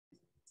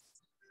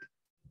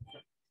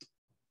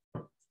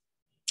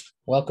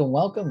Welcome,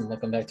 welcome.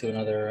 Welcome back to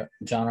another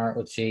John Art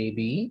with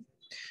JB.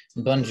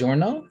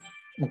 Buongiorno.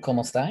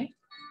 ¿Cómo está?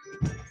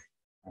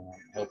 I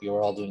hope you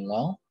are all doing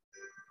well.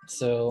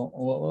 So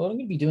what I'm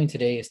going to be doing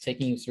today is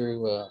taking you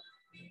through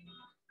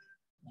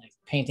my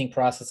painting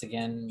process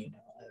again.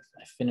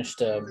 I finished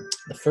the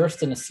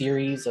first in a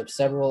series of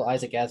several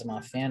Isaac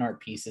Asimov fan art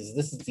pieces.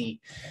 This is the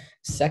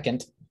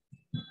second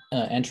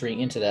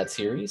entry into that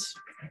series.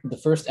 The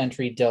first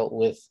entry dealt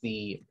with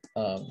the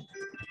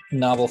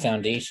novel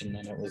Foundation,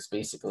 and it was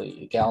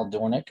basically Gal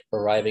Dornick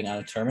arriving on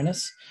a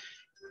terminus.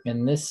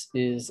 And this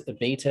is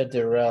Beta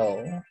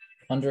Darrell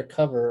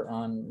undercover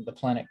on the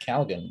planet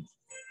Calgon,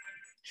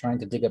 trying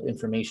to dig up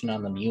information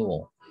on the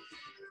mule.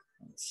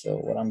 So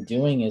what I'm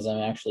doing is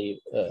I'm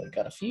actually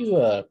got a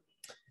few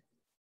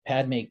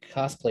Padme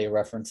cosplay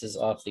references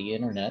off the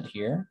internet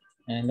here,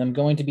 and I'm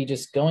going to be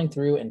just going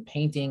through and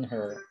painting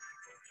her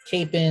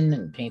cape in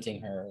and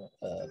painting her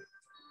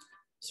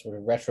sort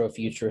of retro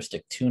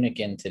futuristic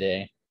tunic in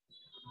today.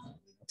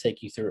 I'll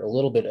take you through a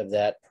little bit of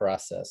that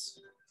process.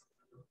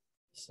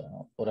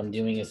 So what I'm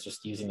doing is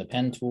just using the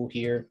pen tool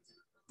here.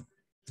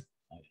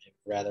 I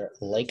rather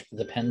like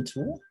the pen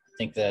tool. I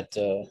think that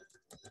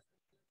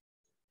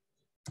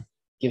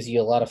gives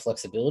you a lot of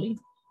flexibility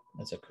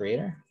as a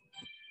creator.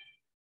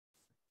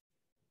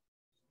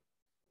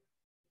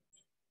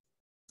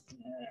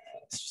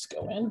 Let's just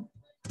go in.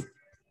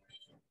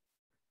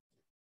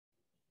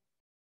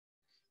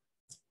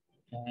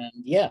 And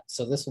yeah,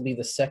 so this will be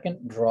the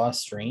second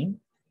Drawstream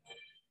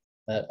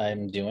that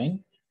I'm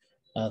doing.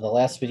 The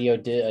last video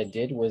I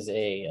did was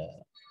a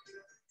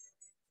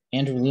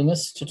Andrew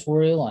Loomis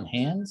tutorial on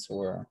hands,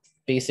 or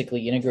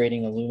basically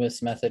integrating the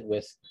Loomis method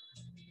with,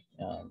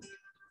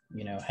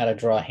 how to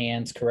draw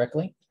hands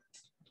correctly.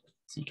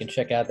 So you can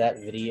check out that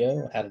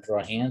video, how to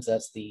draw hands.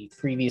 That's the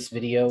previous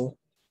video.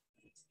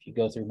 If you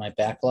go through my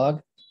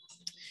backlog,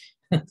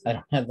 I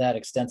don't have that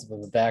extensive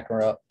of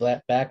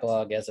a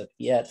backlog as of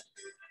yet.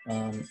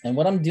 And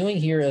what I'm doing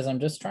here is I'm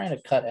just trying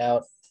to cut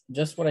out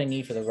just what I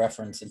need for the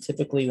reference. And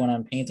typically when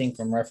I'm painting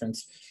from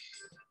reference,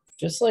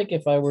 just like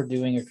if I were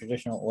doing a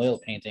traditional oil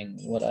painting,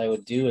 what I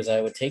would do is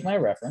I would take my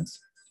reference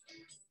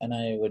and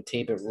I would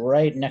tape it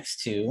right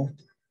next to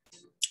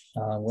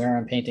where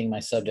I'm painting my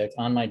subject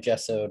on my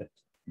gessoed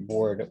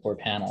board or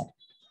panel.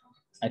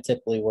 I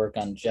typically work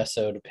on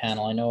gessoed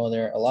panel. I know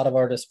a lot of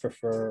artists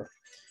prefer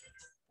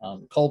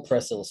cold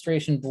press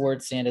illustration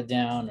boards sanded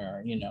down,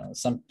 or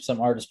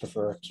some artists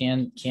prefer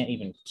can't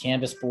even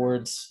canvas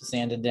boards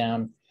sanded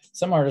down.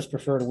 Some artists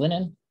prefer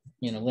linen,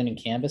 linen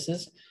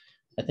canvases.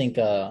 I think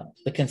the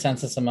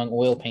consensus among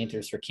oil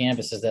painters for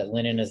canvas is that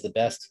linen is the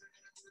best,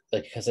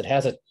 because it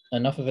has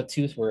enough of a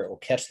tooth where it will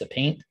catch the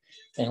paint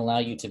and allow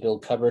you to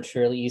build coverage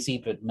fairly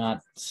easy, but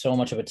not so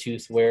much of a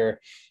tooth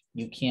where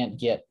you can't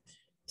get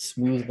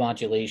smooth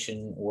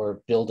modulation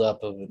or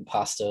buildup of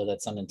impasto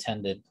that's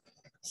unintended.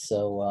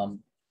 So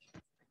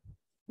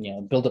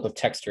buildup of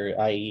texture,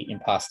 i.e.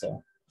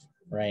 impasto,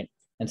 right?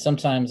 And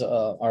sometimes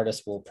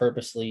artists will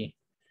purposely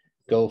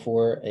go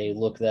for a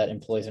look that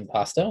employs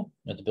impasto,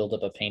 the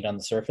buildup of paint on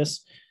the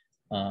surface,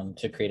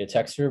 to create a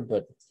texture.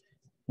 But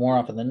more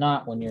often than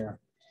not, when you're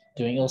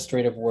doing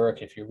illustrative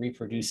work, if you're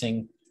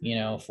reproducing,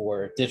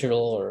 for digital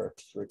or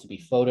for it to be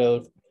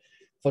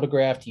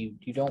photographed,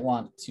 you don't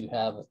want to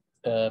have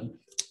an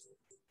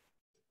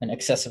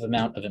excessive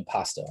amount of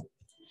impasto.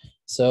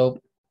 So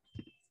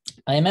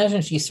I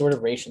imagine she's sort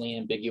of racially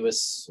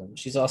ambiguous.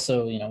 She's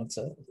also, it's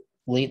a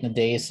late in the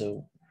day,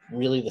 so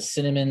really the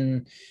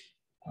cinnamon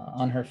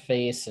on her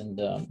face and,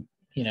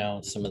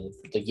 some of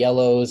the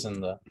yellows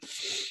and the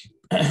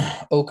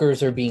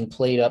ochres are being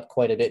played up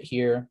quite a bit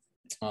here.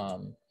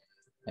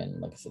 And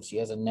like I said, she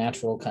has a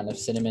natural kind of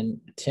cinnamon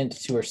tint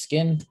to her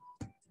skin,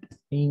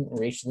 being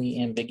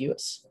racially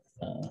ambiguous.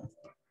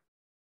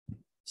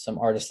 Some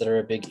artists that are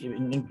a big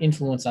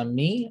influence on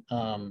me,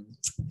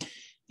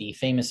 the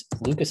famous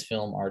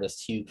Lucasfilm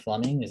artist Hugh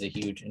Fleming is a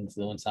huge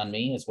influence on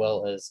me, as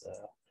well as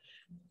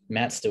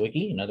Matt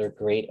Stoicki, another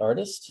great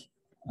artist.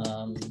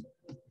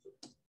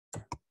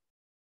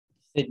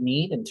 Sid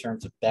Mead, in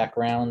terms of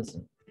backgrounds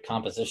and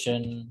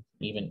composition,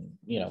 even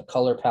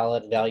color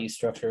palette, value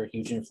structure,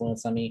 huge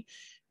influence on me.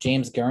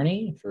 James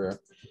Gurney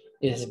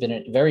it has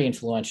been very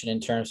influential in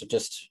terms of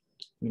just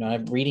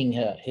I'm reading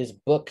his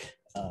book.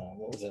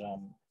 What was it?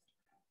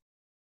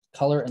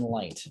 Color and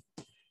Light.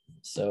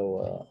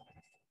 So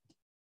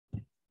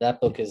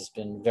that book has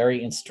been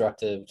very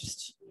instructive,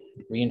 just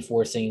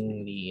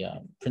reinforcing the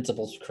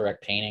principles of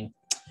correct painting.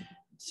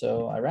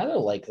 So I rather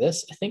like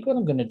this. I think what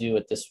I'm going to do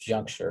at this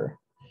juncture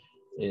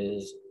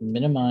is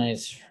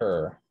minimize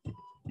her,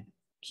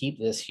 keep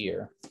this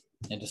here,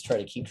 and just try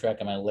to keep track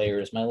of my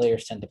layers. My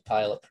layers tend to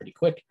pile up pretty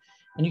quick.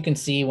 And you can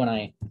see when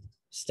I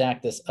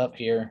stack this up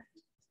here,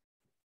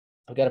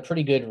 I've got a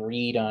pretty good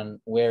read on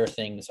where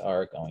things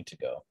are going to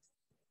go.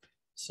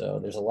 So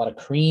there's a lot of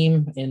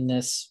cream in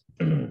this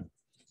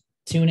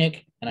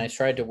tunic, and I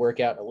tried to work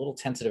out a little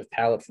tentative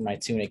palette for my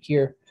tunic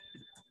here.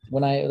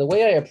 The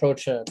way I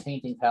approach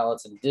painting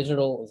palettes in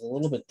digital is a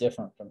little bit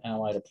different from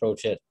how I'd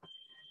approach it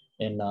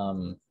in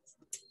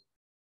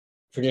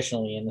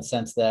traditionally, in the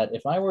sense that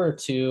if I were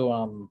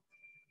to,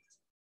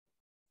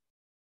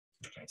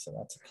 okay, so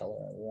that's the color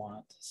I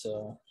want.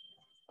 So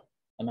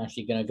I'm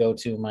actually going to go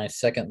to my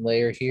second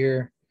layer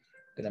here.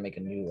 I'm going to make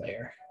a new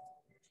layer.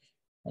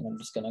 And I'm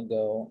just going to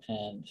go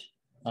and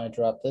I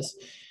drop this.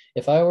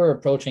 If I were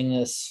approaching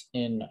this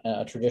in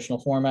a traditional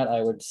format,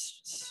 I would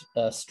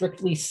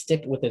strictly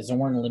stick with a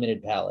Zorn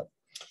limited palette,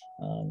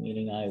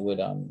 meaning I would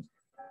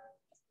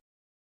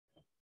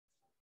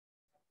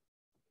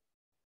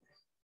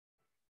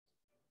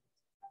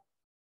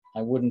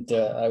I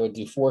would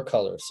do 4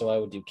 colors. So I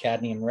would do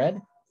cadmium red,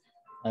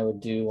 I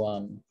would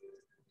do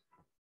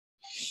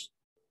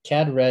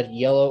cad red,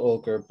 yellow,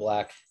 ochre,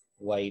 black,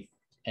 white,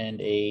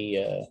 and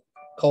a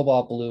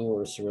cobalt blue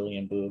or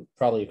cerulean blue,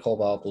 probably a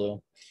cobalt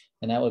blue.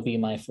 And that would be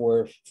my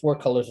four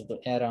colors of the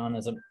add-on,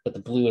 but the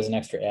blue is an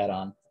extra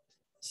add-on.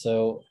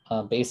 So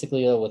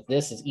basically with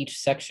this is each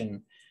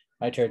section,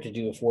 I try to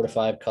do a 4 to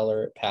 5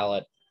 color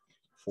palette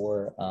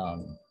for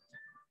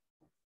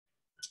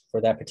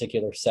that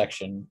particular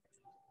section.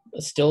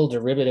 Still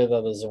derivative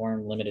of a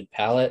Zorn limited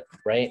palette,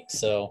 right?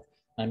 So,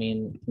 I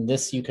mean,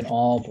 this you can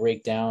all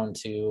break down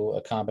to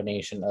a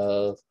combination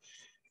of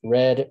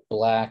red,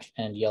 black,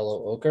 and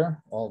yellow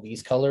ochre, all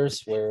these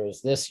colors,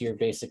 whereas this you're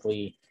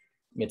basically,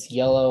 it's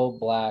yellow,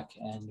 black,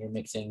 and you're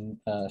mixing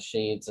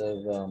shades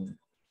of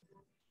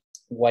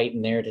white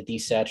in there to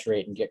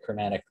desaturate and get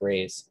chromatic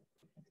grays.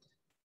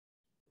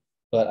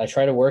 But I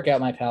try to work out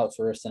my palette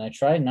first, and I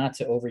try not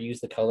to overuse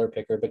the color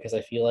picker because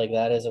I feel like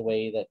that is a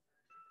way that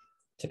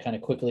to kind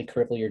of quickly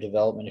cripple your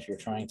development if you're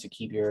trying to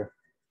keep your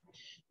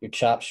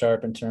chop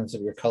sharp in terms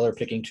of your color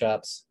picking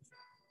chops.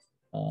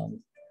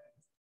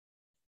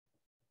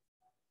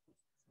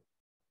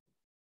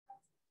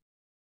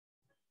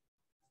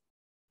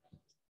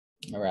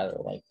 Rather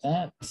like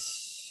that.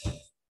 Let's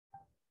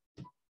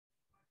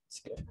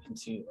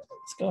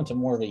go into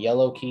more of a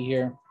yellow key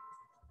here.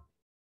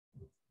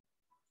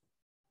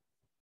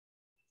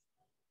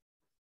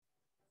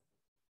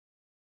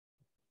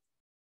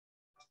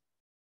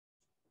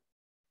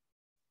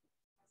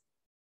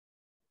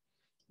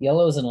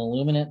 Yellow is an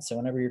illuminant, so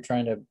whenever you're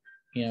trying to,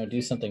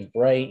 do something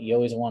bright, you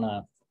always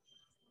want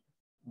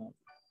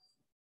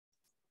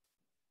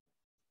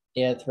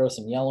to, throw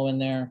some yellow in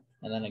there,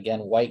 and then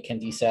again, white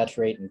can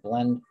desaturate and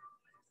blend.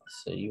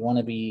 So you want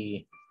to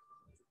be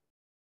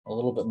a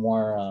little bit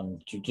more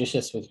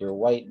judicious with your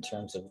white in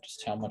terms of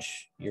just how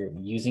much you're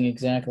using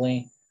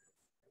exactly.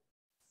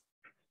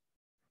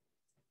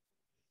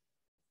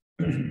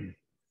 Actually,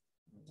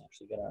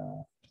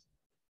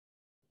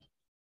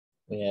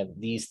 we have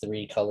these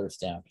 3 colors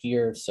down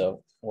here.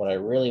 So what I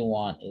really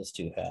want is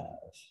to have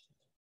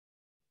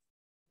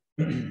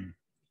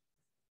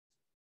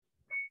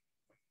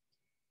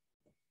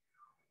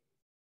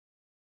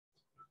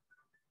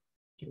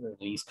here are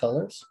these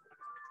colors.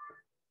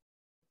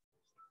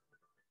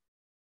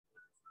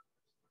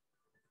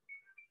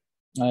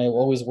 I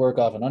always work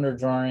off an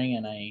underdrawing,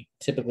 and I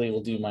typically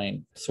will do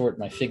sort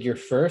my figure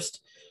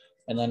first,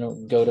 and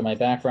then go to my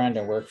background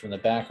and work from the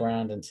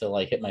background until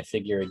I hit my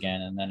figure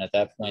again. And then at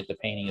that point, the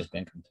painting has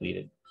been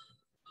completed.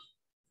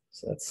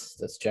 So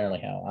that's generally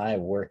how I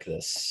work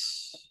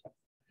this.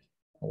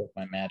 I work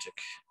my magic.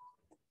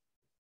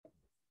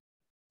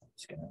 I'm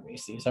just gonna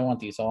erase these. I want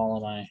these all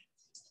on my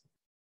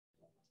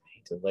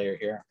painted layer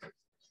here.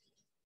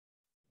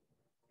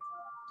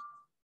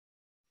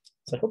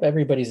 So I hope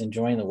everybody's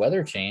enjoying the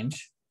weather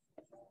change.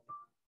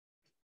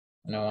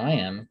 I know I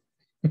am.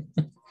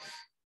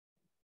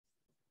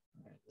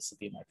 This will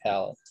be my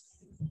palette.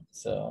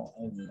 So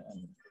in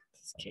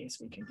this case,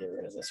 we can get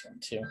rid of this one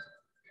too.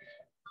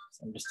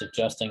 So I'm just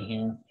adjusting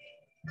here.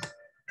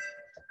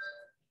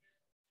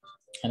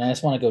 And I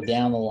just want to go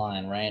down the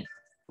line, right?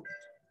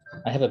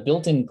 I have a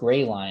built-in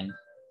gray line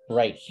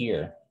right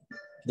here.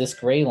 This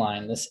gray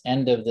line, this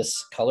end of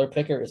this color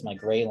picker is my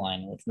gray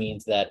line, which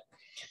means that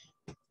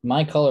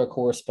my color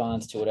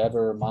corresponds to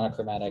whatever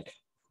monochromatic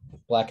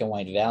black and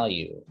white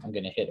value I'm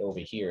going to hit over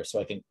here. So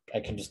I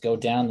can just go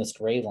down this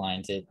gray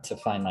line to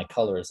find my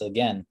colors.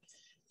 Again,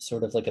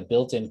 sort of like a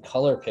built-in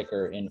color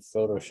picker in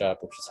Photoshop,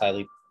 which is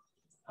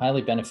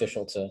highly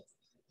beneficial to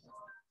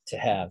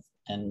have.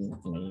 And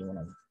you want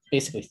to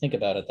basically think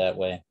about it that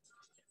way.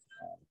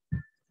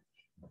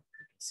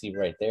 See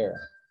right there.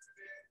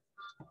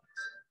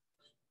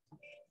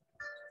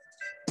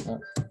 Oh.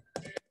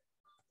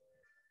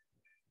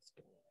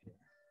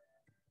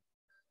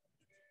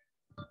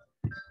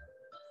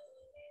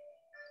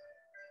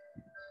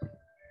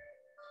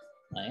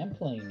 I am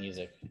playing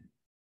music.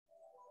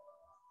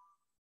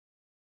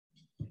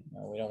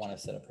 No, we don't want to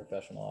set up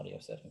professional audio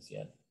settings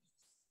yet.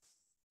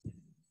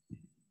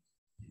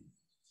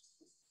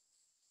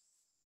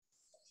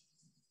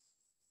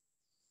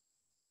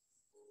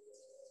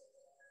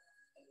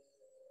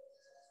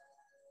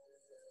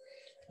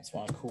 I just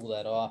want to cool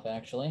that off,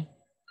 actually.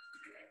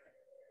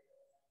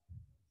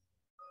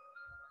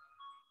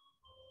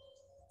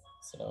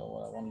 So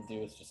what I want to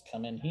do is just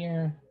come in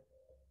here.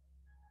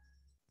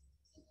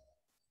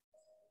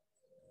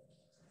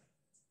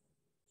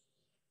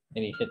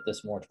 Maybe hit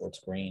this more towards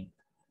green.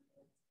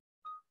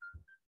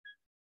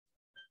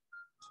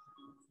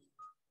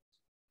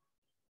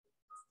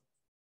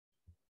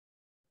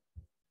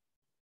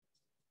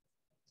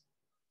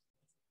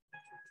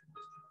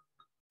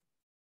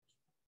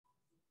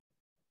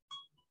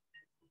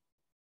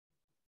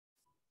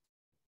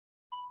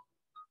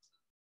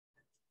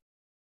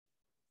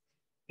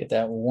 Get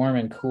that warm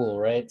and cool,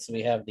 right? So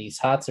we have these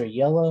hots are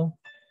yellow.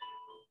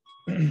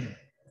 I'm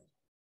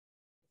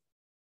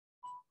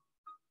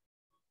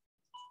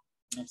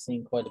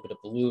seeing quite a bit of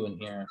blue in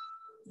here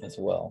as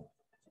well.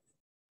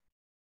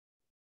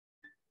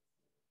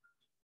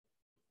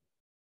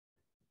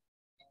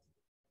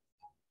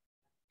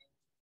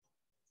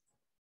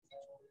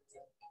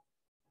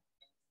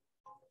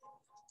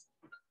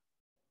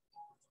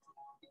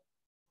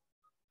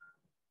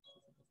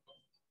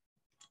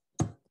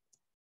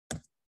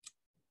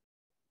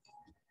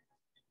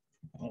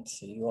 Let's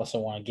see, you also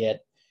want to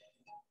get,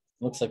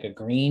 looks like a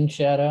green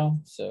shadow.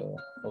 So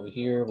over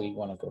here, we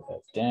want to go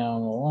back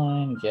down the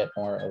line, get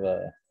more of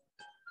a,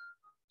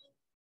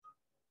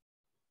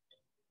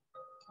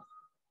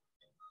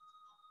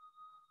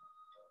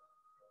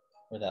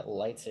 where that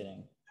light's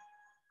hitting.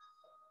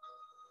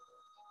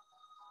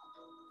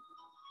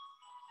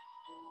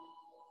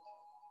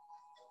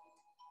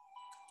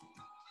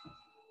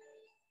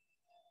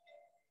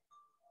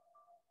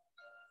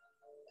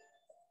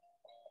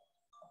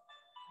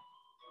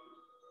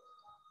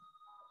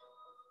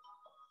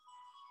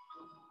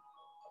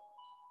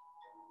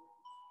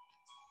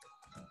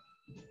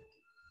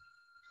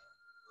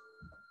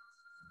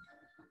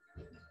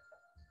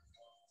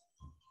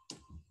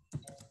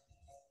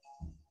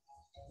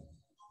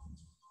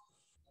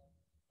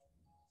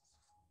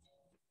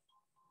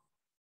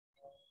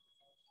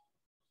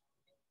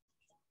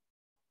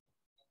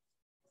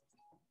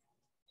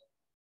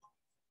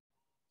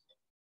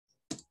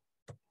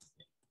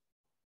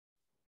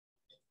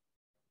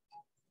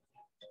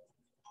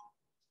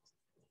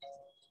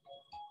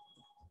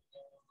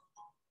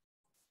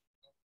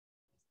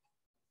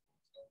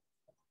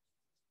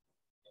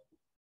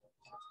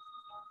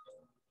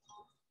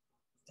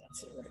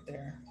 That's it right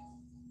there.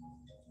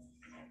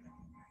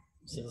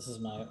 So this is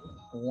my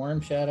warm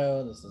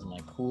shadow. This is my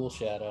cool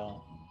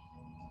shadow.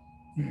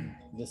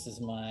 This is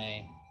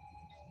my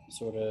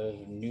sort of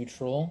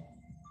neutral.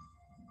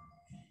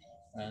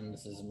 And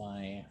this is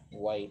my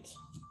white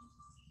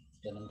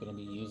that I'm going to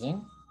be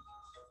using.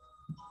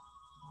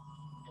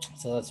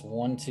 So that's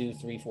 1, 2,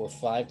 3, 4,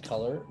 5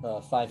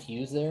 5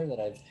 hues there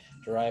that I've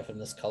derived from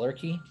this color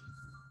key.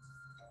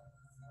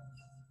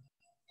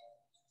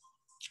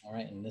 All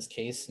right, in this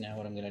case, now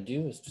what I'm going to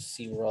do is just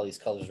see where all these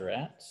colors are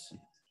at.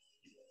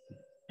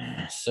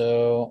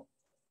 So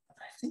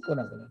I think what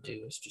I'm going to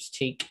do is just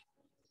take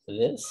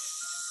this,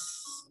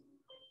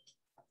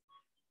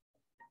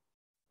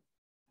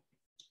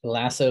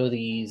 lasso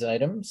these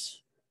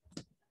items,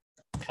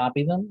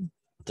 copy them,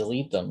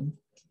 delete them,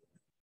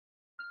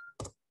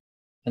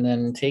 and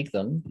then take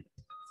them,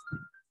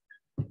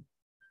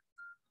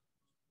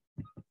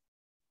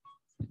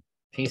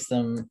 paste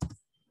them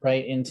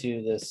right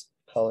into this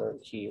color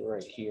key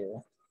right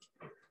here.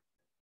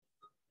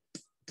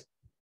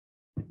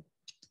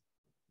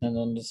 And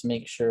then just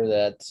make sure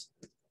that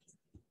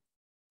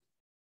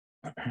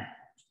I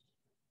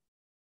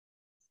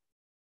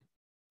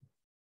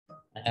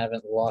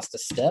haven't lost a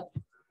step.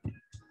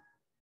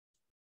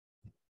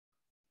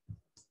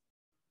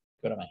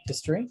 Go to my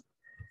history.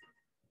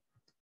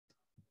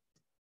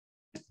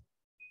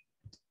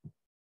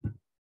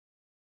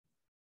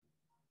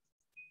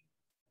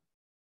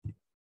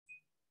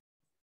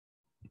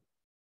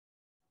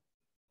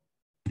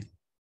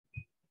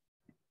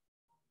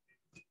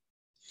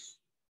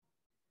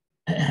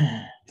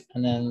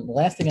 And then the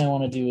last thing I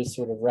want to do is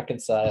sort of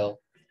reconcile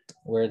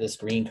where this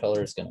green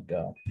color is going to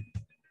go.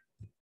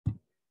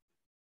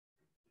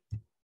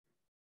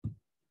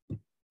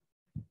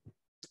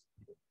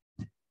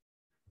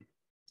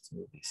 Let's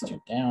move these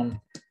two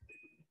down.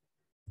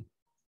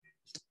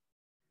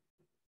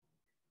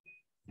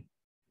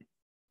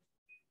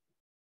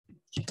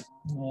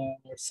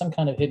 There's some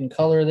kind of hidden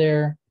color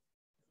there.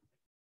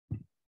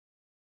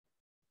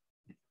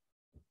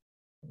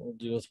 What we'll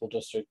do is we'll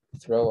just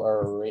throw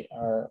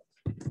our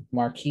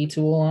marquee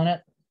tool on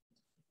it.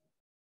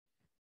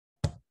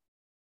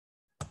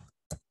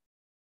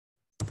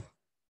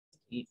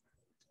 Right.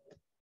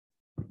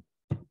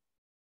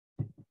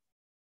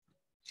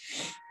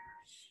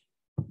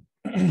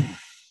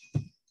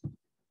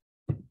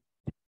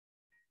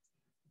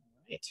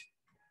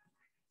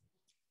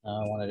 I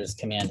want to just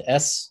Command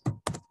S. In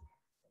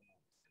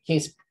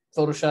case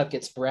Photoshop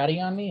gets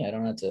bratty on me, I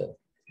don't have to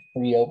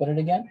reopen it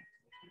again.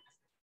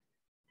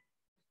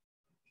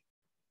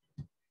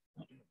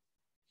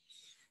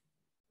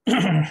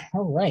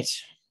 All right.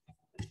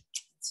 Let's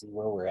see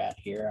where we're at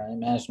here. I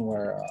imagine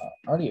we're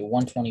already at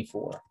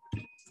 124.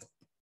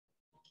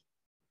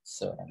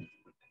 So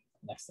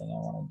next thing I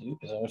want to do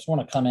is I just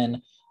want to come in. I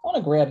want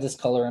to grab this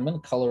color. I'm going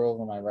to color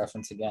over my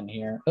reference again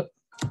here. Oh,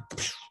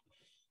 let's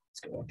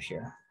go up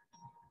here.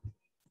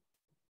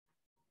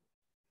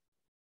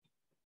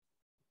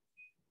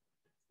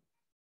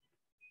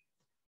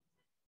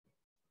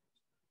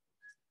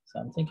 So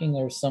I'm thinking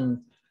there's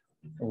some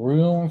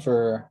room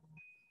for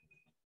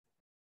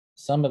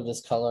some of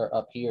this color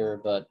up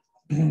here, but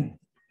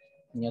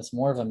it's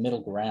more of a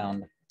middle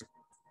ground.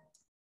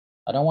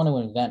 I don't want to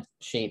invent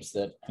shapes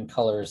that and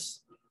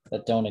colors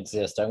that don't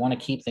exist. I want to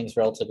keep things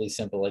relatively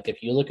simple. Like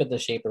if you look at the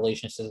shape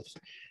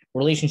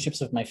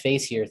relationships of my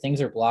face here, things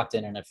are blocked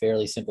in a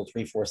fairly simple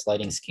 3/4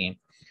 lighting scheme.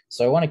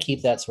 So I want to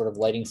keep that sort of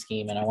lighting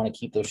scheme, and I want to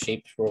keep those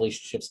shape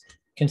relationships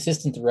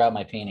consistent throughout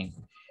my painting.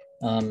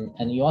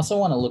 And you also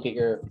want to look at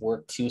your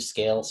work to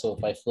scale. So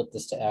if I flip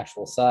this to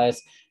actual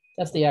size,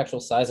 that's the actual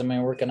size of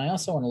my work. And I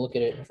also want to look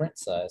at it print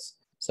size.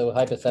 So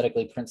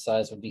hypothetically, print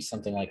size would be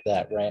something like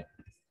that, right?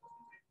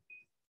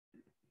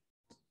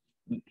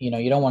 You know,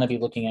 you don't want to be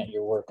looking at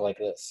your work like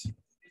this.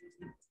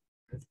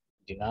 You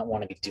do not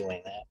want to be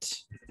doing that.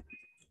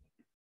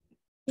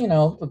 You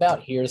know,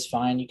 about here is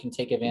fine. You can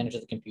take advantage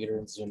of the computer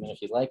and zoom in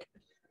if you like,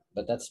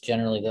 but that's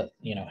generally the,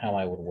 you know, how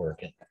I would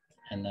work it.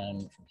 And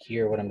then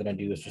here, what I'm going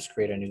to do is just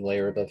create a new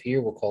layer above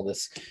here. We'll call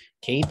this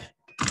cape.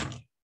 We'll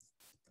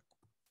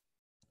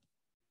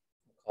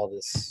call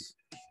this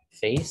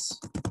face.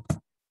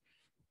 We'll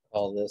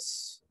call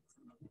this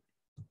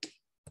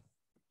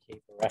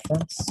cape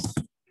reference.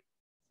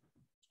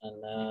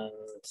 And then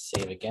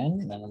save again,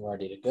 and then I'm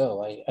ready to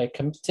go. I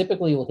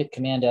typically will hit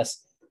Command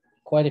S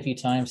quite a few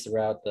times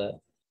throughout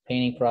the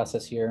painting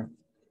process here.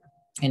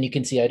 And you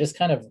can see I just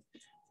kind of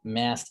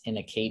masked in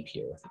a cape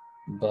here,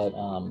 but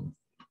I'll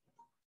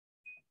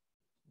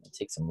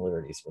take some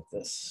liberties with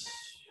this.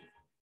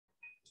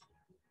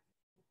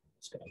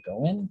 Just gonna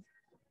go in.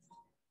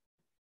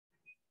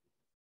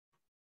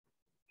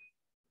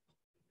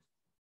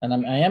 And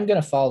I am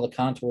gonna follow the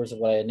contours of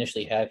what I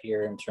initially have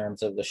here in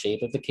terms of the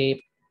shape of the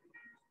cape.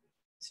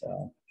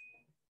 So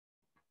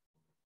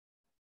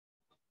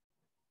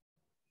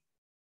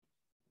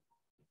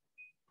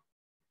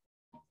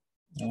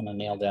I want to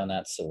nail down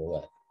that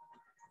silhouette.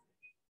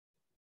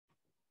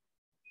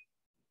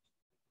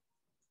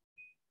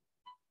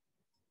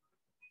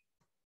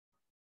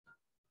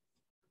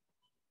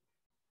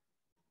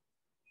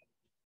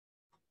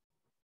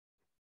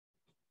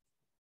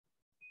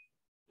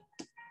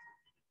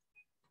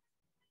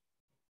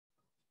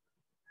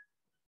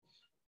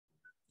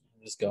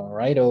 I'm just going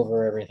right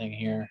over everything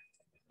here.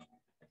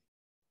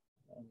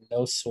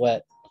 No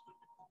sweat.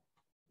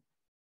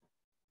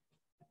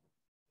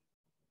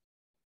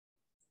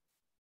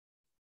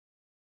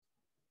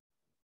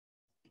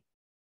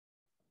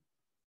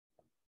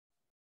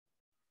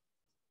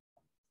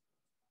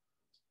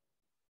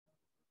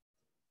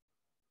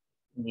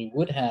 We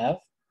would have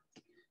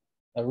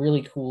a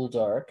really cool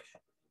dark.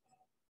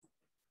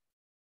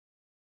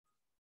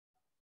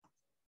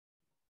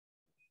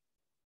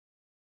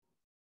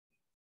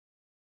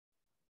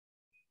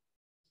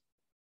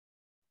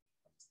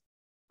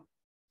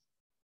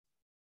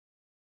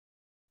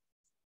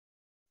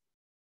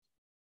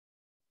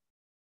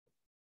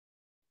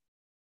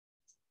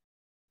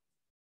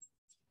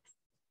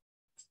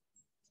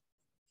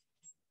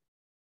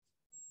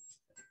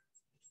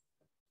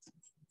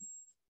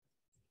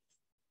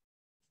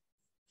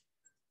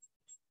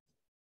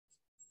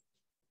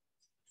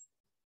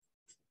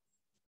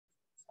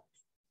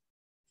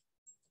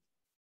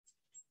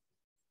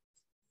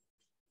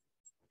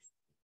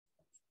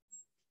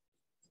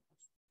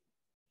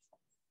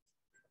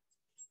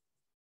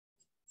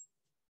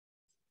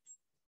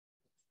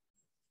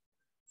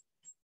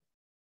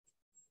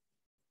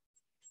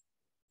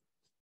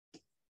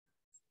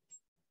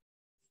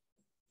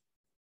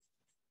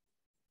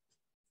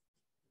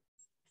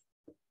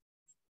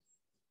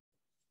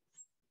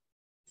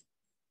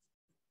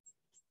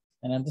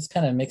 And I'm just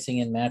kind of mixing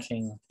and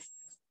matching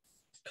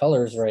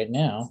colors right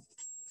now.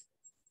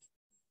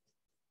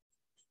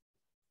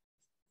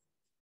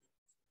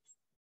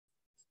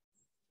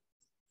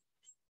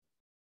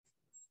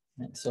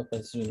 And so if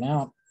I zoom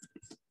out,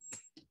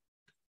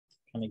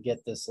 kind of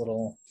get this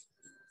little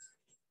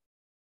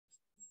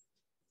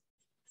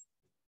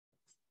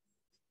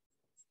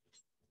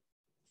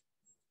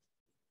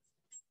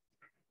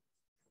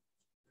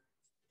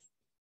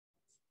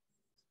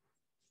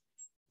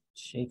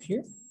shape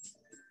here.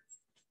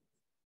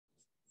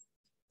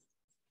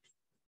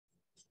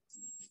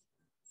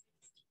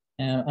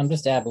 And I'm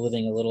just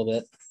ab-libbing a little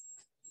bit.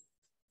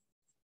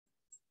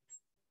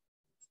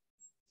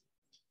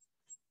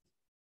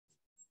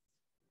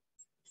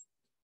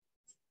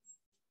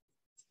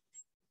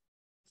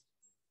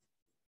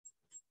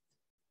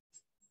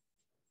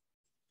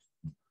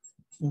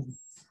 And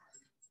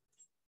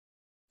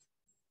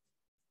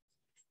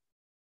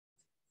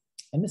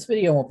this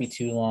video won't be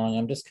too long.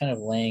 I'm just kind of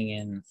laying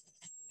in,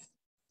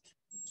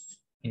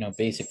 you know,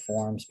 basic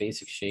forms,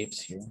 basic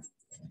shapes here.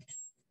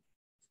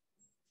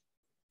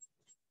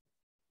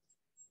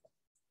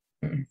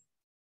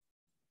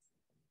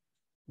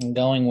 I'm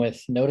going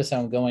with, notice how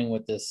I'm going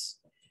with this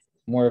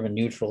more of a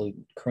neutral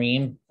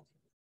cream,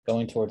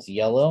 going towards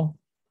yellow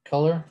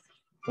color.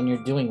 When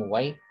you're doing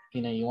white,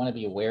 you know, you want to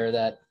be aware of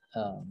that.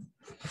 And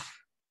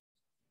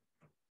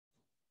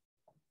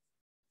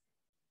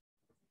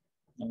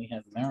we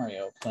have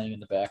Mario playing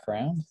in the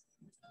background.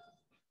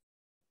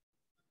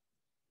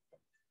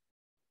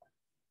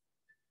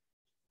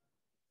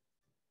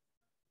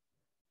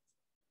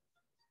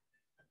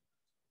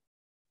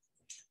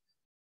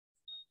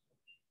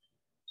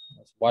 I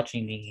was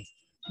watching the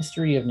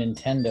history of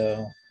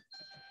Nintendo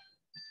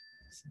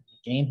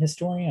game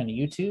history on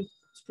YouTube.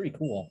 It's pretty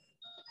cool.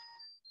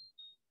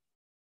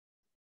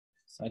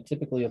 So I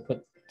typically will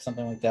put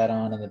something like that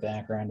on in the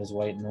background as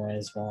white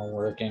noise while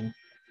working.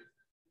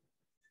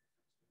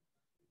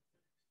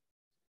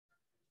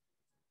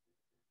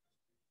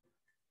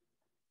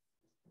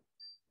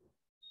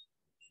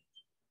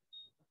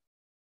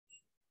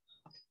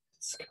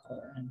 This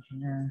color in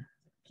here.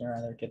 I'd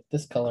rather get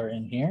this color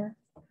in here.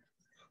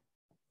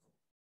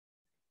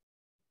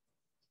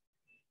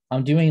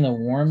 I'm doing the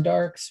warm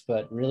darks,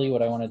 but really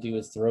what I want to do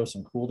is throw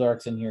some cool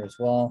darks in here as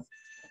well.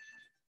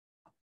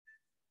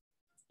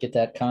 Get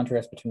that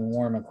contrast between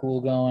warm and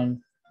cool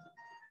going.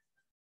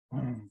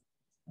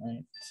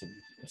 Right. So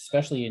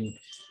especially in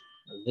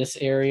this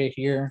area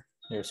here,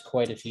 there's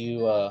quite a few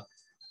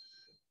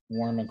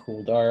warm and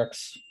cool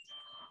darks.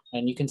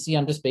 And you can see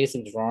I'm just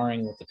basically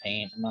drawing with the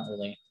paint. I'm not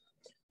really,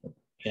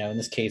 in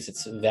this case,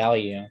 it's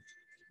value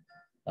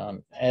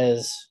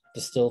as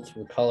distilled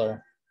through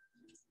color.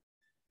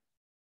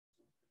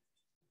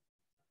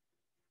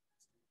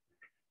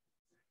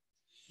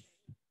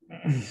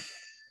 I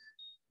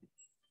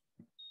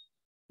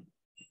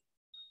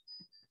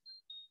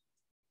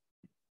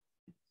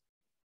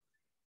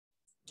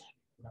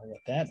don't know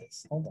what that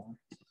is. Hold on.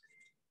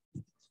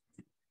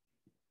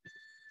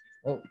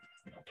 Oh,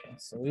 okay.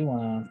 So we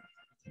want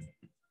to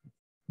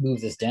move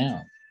this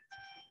down.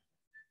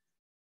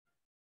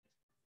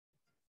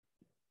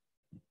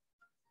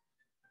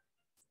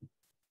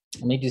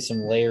 Let me do some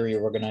layery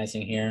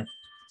organizing here.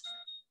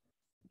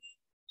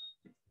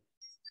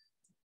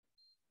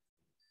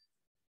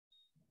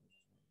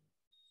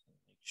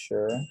 Make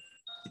sure.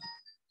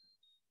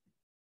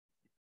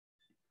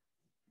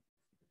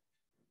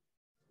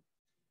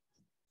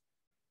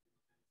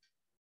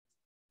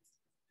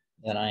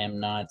 That I am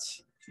not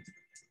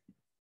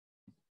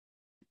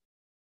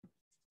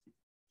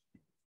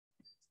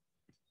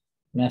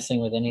messing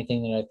with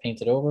anything that I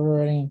painted over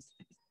already.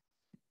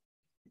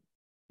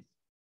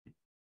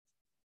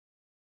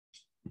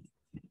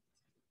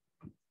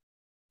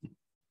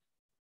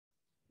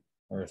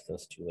 Where's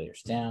those two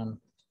layers down?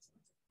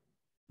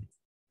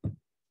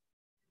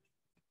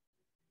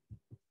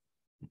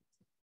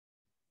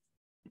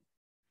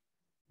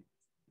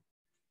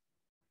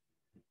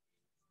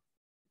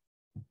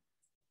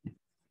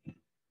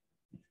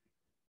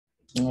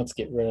 And let's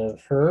get rid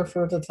of her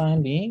for the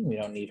time being. We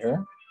don't need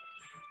her.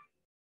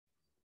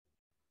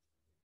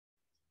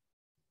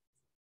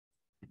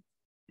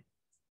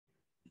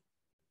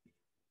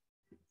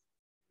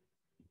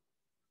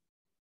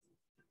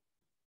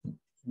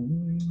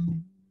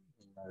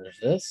 There's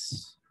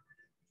this.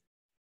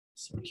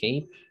 Some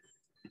cape.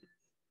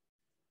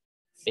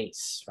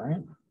 Face,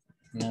 right?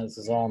 Now this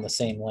is all in the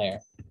same layer.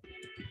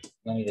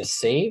 Let me just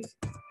save.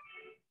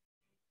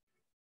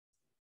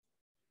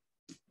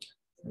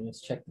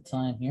 Let's check the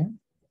time here.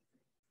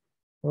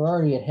 We're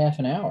already at half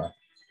an hour.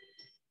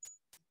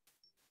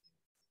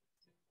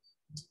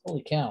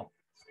 Holy cow.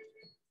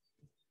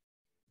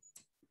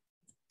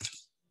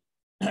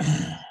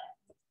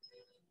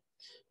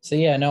 So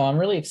yeah, no, I'm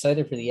really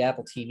excited for the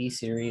Apple TV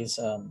series.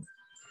 I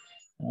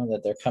know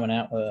that they're coming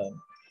out with a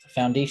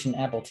Foundation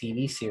Apple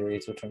TV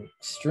series, which I'm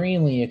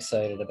extremely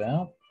excited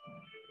about.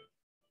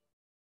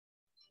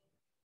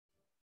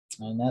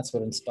 And that's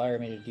what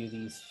inspired me to do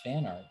these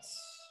fan arts.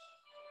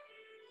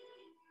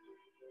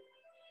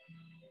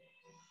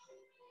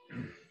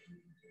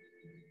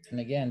 And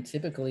again,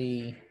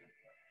 typically,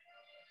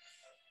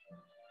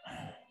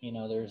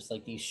 there's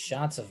like these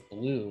shots of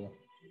blue,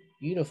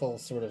 beautiful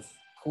sort of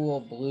cool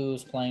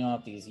blues playing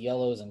off these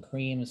yellows and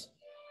creams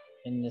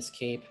in this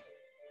cape,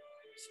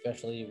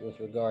 especially with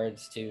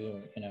regards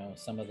to,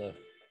 some of the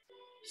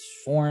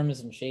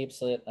forms and shapes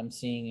that I'm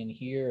seeing in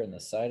here and the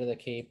side of the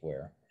cape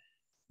where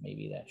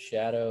maybe that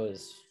shadow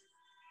is,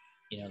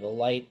 the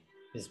light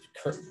is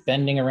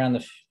bending around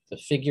the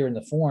figure and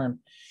the form,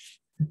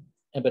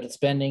 but it's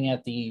bending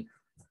at the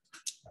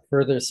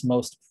furthest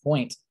most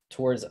point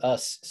towards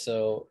us.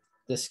 So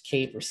this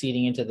cape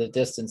receding into the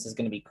distance is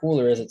going to be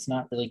cooler as it's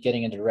not really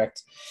getting in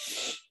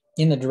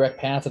the direct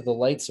path of the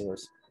light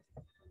source.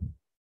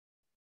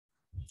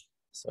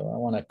 So I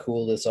want to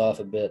cool this off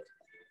a bit.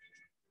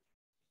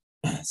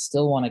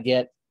 Still want to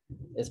get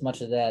as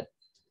much of that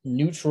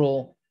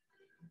neutral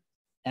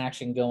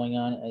action going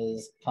on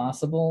as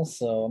possible.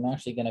 So I'm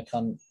actually going to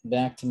come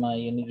back to my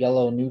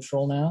yellow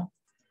neutral now.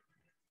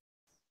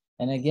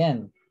 And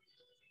again,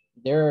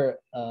 they're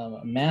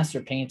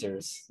master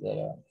painters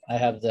that I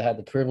have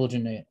the privilege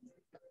and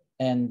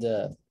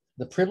the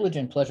privilege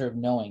and pleasure of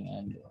knowing,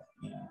 and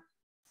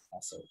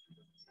also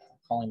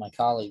calling my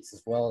colleagues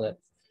as well that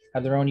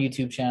have their own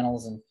YouTube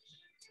channels. And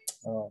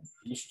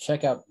you should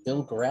check out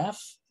Bill Graff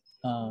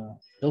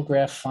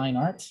Fine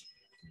Art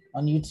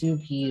on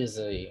YouTube. He is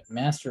a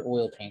master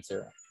oil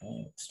painter,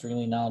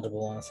 extremely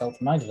knowledgeable, and has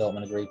helped my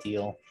development a great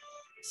deal.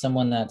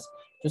 Someone that's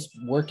just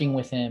working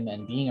with him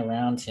and being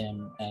around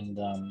him, and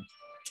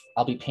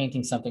I'll be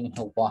painting something and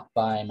he'll walk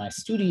by my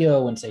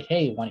studio and say,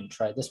 hey, why don't you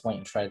try this? Why don't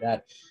you try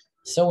that?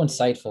 so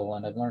insightful,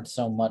 and I've learned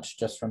so much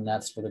just from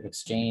that sort of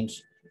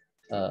exchange.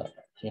 Uh,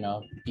 you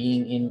know,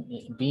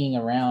 being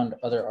around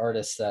other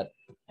artists that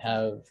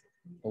have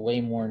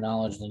way more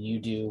knowledge than you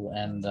do,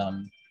 and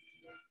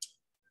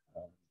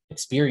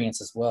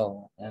experience as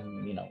well.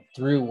 And you know,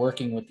 through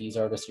working with these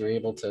artists, you're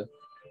able to,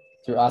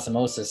 through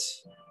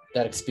osmosis,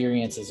 that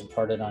experience is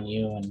imparted on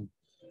you, and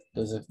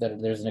there's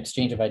an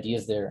exchange of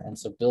ideas there. And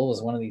so Bill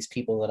was one of these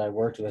people that I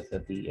worked with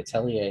at the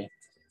atelier,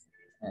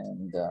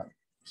 and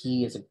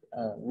he is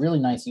a really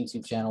nice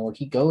YouTube channel where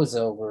he goes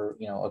over,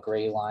 you know, a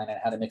gray line and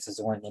how to mix a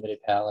Zorin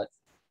limited palette.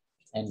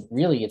 And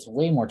really, it's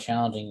way more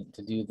challenging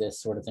to do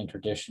this sort of thing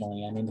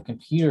traditionally. I mean, the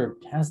computer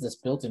has this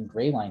built-in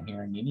gray line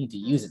here, and you need to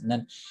use it. And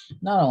then,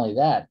 not only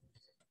that,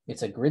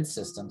 it's a grid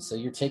system, so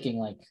you're taking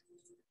like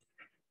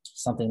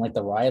something like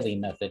the Riley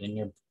method, and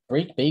you're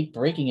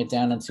breaking it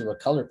down into a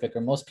color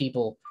picker. Most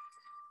people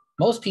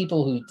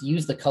who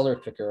use the color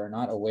picker are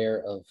not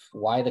aware of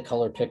why the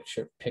color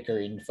picker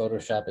in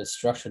Photoshop is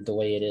structured the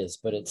way it is,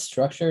 but it's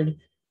structured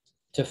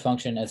to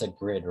function as a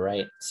grid,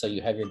 right? So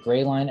you have your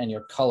gray line and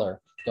your color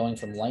going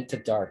from light to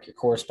dark, your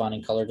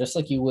corresponding color, just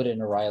like you would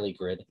in a Riley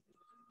grid,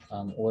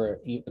 or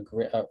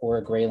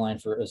a gray line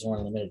for a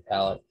Zorin limited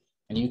palette.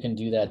 And you can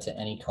do that to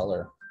any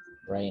color,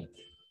 right?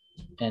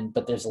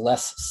 But there's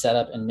less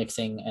setup and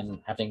mixing and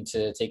having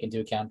to take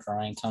into account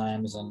drying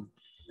times and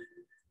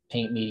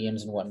paint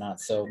mediums and whatnot.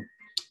 So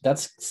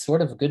that's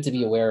sort of good to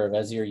be aware of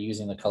as you're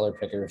using the color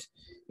pickers.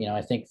 You know,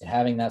 I think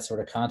having that sort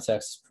of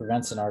context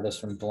prevents an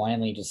artist from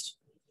blindly just,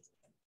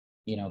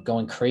 you know,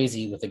 going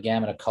crazy with the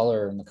gamut of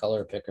color in the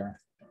color picker.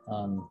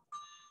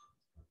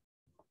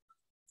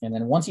 And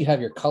then once you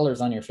have your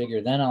colors on your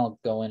figure, then I'll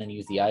go in and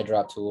use the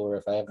eyedrop tool, or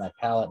if I have my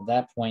palette at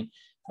that point,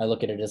 I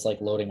look at it as like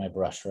loading my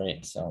brush,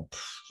 right? So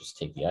just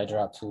take the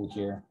eyedrop tool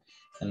here,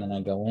 and then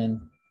I go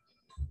in.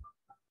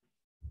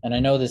 And I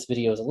know this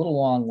video is a little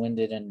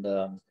long-winded and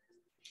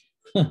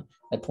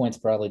at points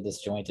probably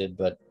disjointed,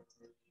 but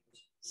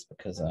it's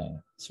because I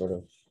sort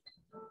of,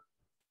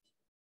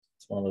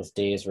 it's one of those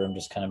days where I'm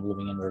just kind of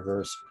moving in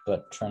reverse,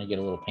 but trying to get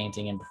a little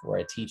painting in before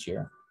I teach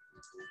here.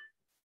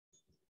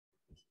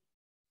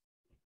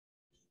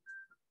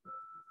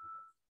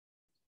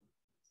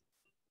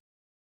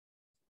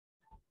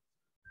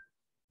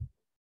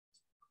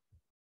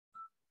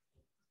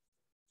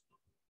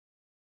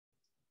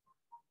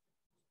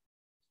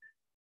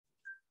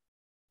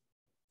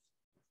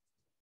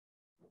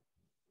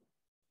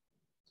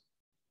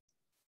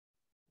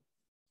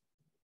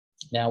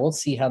 Now we'll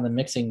see how the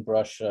mixing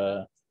brush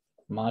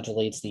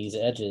modulates these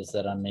edges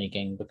that I'm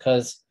making,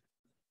 because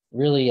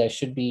really I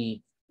should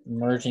be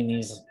merging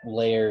these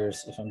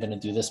layers if I'm going to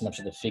do this much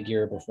of the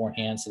figure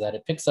beforehand, so that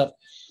it picks up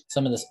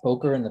some of this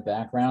ochre in the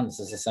background.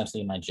 This is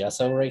essentially my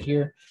gesso right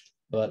here,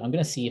 but I'm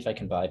going to see if I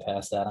can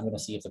bypass that. I'm going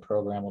to see if the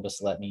program will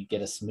just let me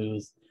get a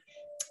smooth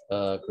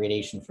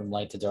gradation from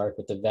light to dark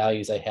with the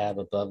values I have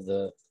above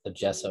the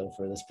gesso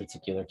for this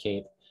particular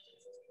cape.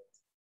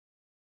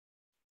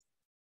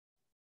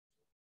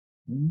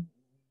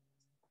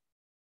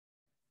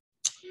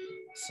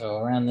 So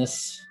around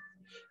this,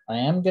 I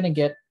am going to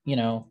get, you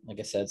know, like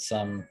I said,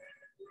 some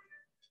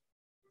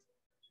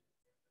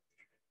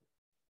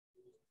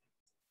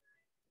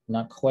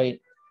not quite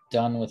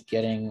done with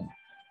getting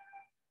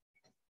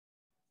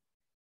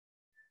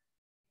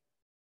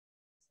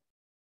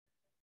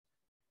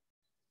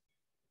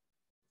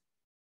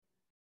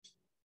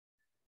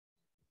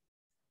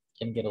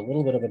can get a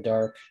little bit of a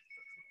dark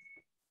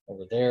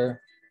over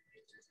there.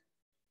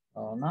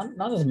 Oh,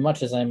 not as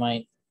much as I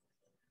might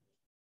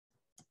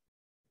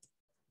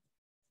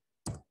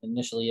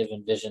initially have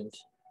envisioned.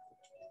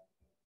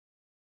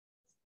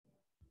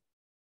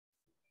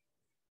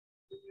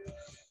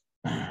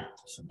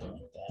 Something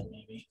like that,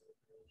 maybe.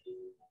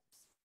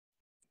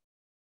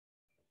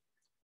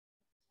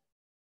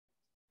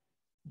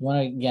 You want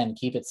to, again,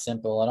 keep it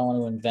simple. I don't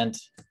want to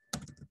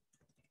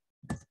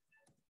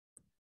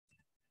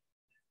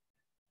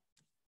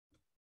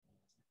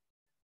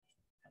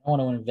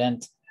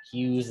invent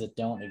hues that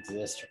don't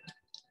exist,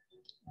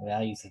 or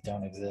values that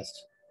don't exist.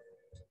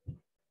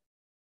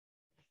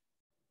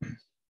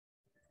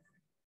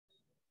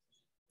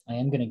 I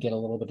am going to get a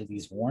little bit of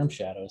these warm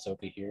shadows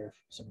over here,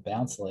 some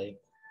bounce light.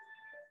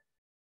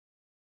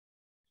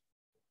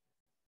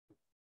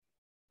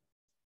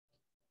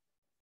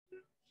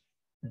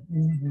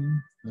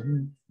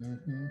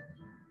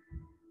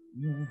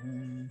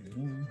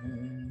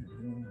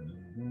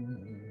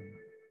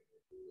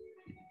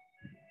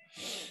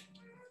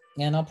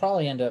 And I'll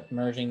probably end up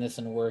merging this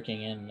and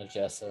working in the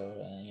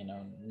gesso, you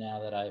know, now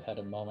that I've had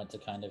a moment to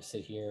kind of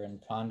sit here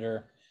and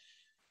ponder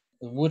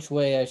which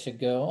way I should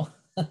go.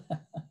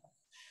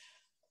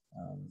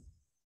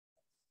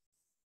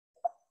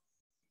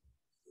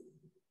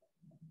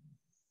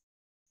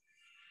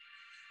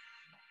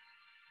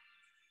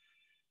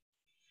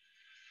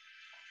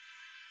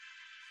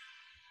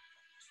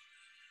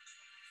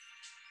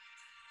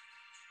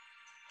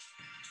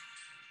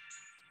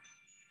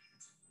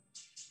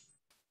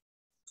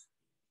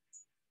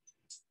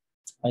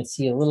 I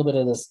see a little bit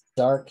of this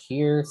dark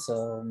here,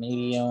 so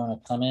maybe I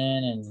want to come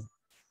in and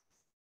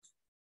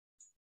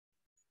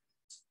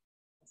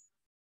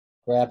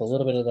grab a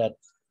little bit of that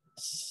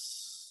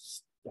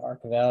dark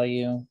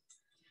value.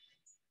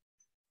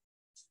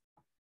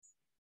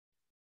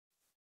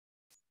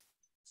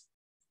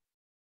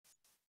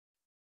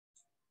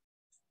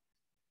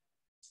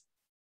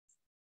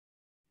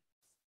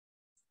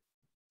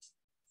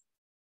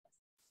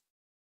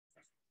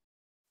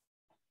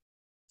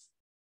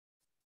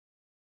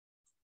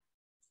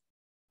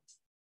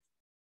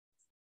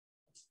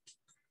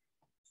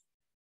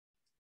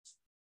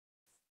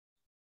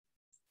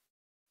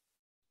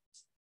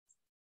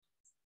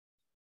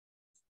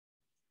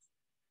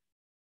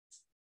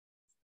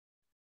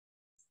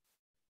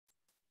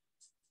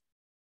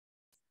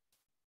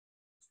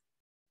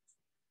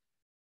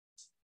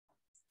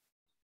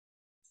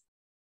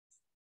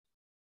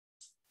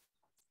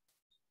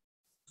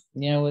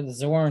 You know, with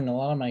Zorn, a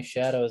lot of my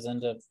shadows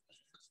end up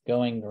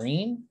going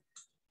green.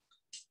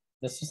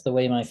 This is the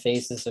way my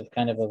faces have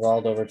kind of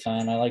evolved over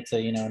time. I like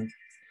to, you know,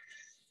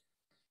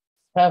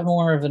 have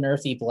more of an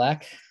earthy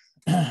black,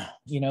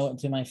 you know,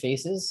 to my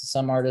faces.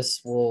 Some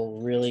artists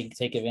will really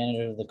take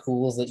advantage of the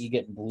cools that you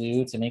get in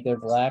blue to make their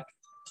black.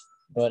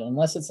 But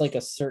unless it's like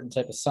a certain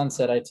type of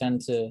sunset, I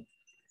tend to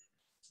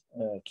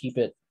keep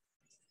it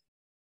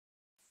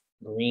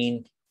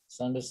green.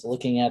 So I'm just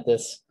looking at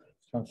this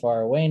from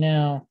far away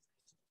now.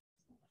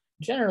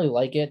 Generally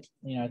like it.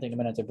 You know, I think I'm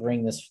gonna have to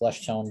bring this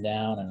flesh tone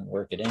down and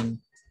work it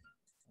in.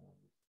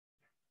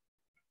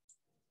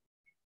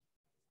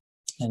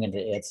 I'm going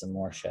to add some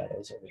more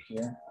shadows over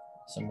here,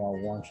 some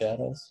more warm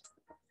shadows.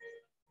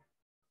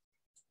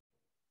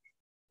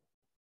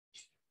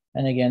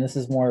 And again, this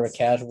is more of a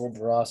casual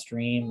draw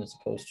stream as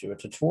opposed to a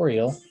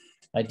tutorial.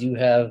 I do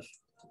have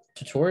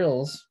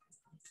tutorials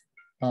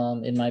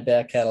in my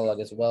back catalog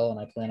as well, and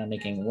I plan on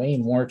making way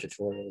more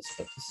tutorials,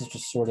 but this is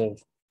just sort of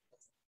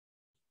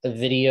a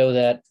video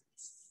that,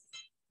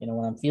 you know,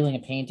 when I'm feeling a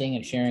painting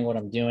and sharing what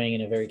I'm doing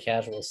in a very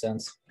casual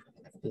sense.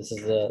 This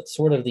is the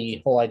sort of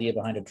the whole idea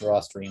behind a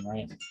draw stream,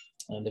 right?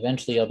 And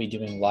eventually I'll be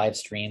doing live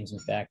streams. In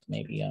fact,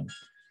 maybe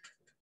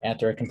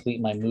after I complete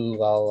my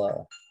move,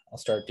 I'll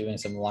start doing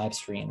some live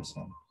streams.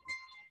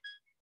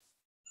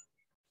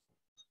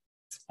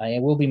 I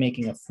will be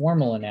making a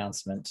formal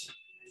announcement.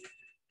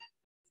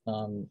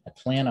 I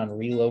plan on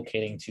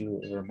relocating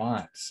to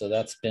Vermont. So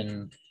that's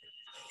been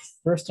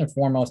first and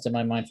foremost in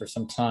my mind for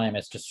some time.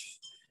 It's just,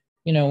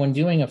 you know, when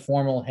doing a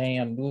formal, hey,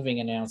 I'm moving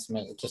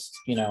announcement, it just,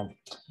 you know,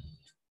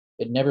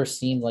 it never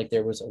seemed like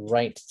there was a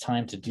right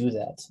time to do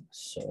that.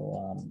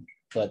 So,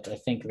 but I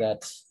think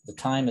that the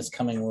time is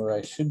coming where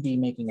I should be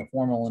making a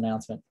formal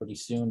announcement pretty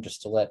soon,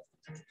 just to let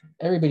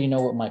everybody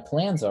know what my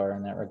plans are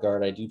in that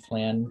regard. I do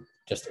plan,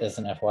 just as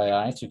an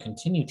FYI, to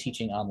continue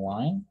teaching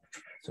online.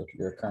 So if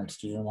you're a current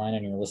student of mine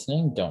and you're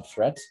listening, don't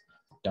fret,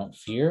 don't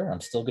fear.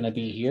 I'm still going to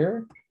be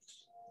here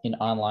in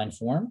online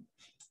form.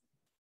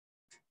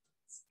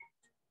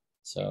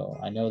 So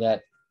I know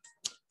that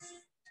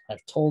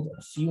I've told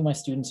a few of my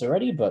students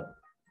already, but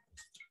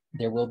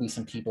there will be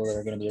some people that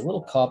are going to be a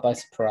little caught by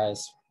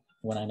surprise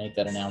when I make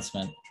that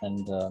announcement.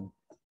 And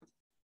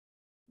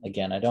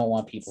again, I don't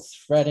want people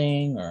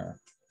fretting or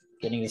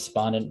getting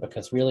despondent,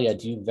 because really I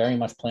do very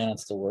much plan on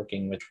still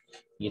working with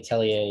the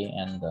Atelier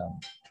and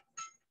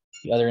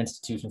the other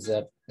institutions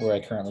where I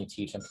currently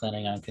teach. I'm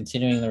planning on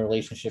continuing the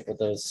relationship with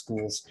those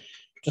schools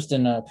just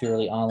in a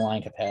purely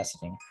online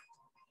capacity.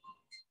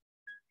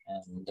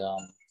 And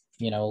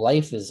you know,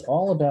 life is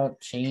all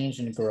about change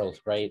and growth,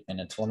 right? And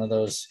it's one of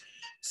those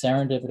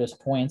serendipitous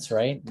points,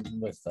 right?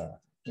 With,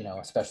 you know,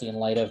 especially in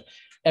light of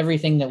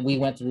everything that we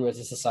went through as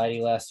a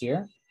society last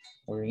year,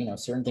 where, you know,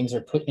 certain things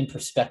are put in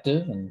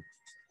perspective, and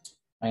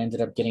I ended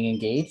up getting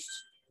engaged.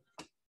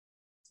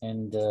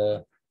 And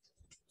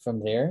from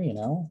there, you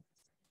know,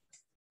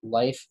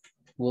 life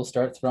will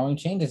start throwing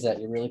changes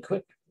at you really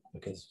quick,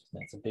 because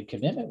that's a big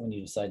commitment when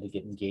you decide to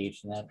get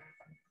engaged, and that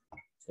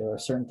there are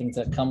certain things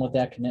that come with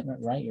that commitment,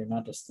 right? You're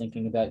not just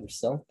thinking about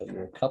yourself, but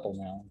you're a couple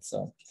now. And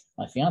so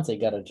my fiance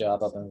got a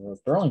job up in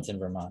Burlington,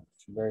 Vermont,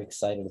 which I'm very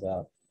excited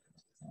about,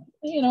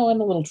 you know, and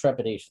a little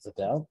trepidations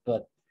about,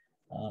 but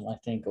I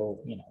think,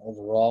 you know,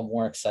 overall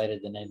more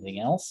excited than anything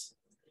else.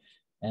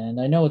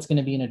 And I know it's going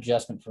to be an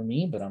adjustment for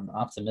me, but I'm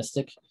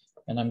optimistic,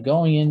 and I'm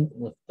going in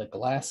with the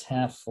glass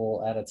half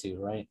full attitude,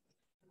 right?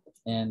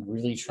 And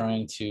really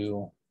trying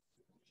to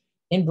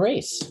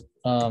embrace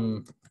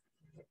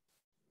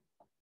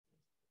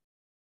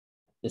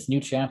this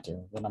new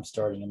chapter that I'm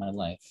starting in my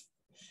life.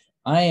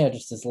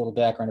 Just as a little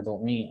background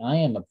about me,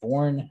 I'm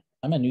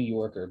a New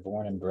Yorker,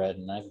 born and bred,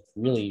 and I've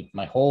really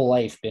my whole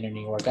life been in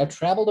New York. I've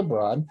traveled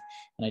abroad,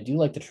 and I do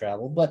like to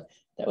travel, but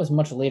that was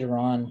much later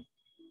on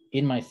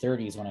in my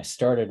 30s when I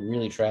started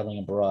really traveling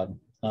abroad.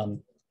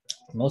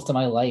 Most of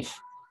my life,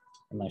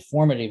 in my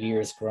formative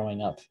years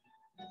growing up,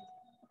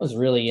 was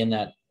really in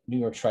that New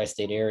York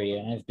tri-state area,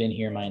 and I've been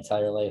here my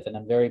entire life, and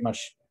I'm very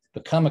much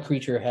become a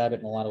creature of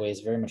habit in a lot of ways,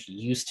 very much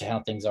used to how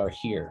things are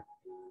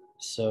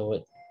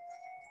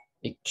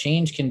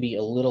change can be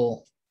a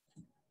little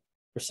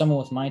for someone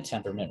with my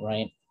temperament,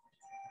 right,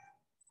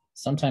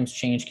 sometimes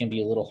change can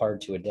be a little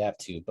hard to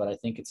adapt to, but I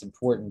think it's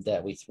important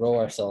that we throw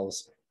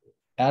ourselves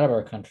out of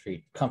our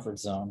comfort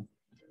zone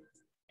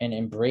and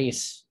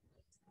embrace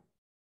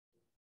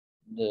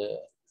the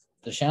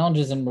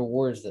challenges and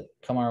rewards that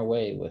come our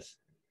way with,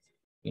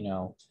 you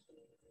know,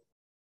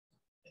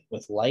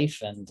 with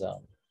life, and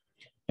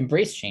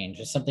embrace change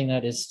is something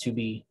that is to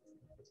be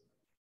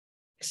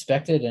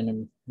expected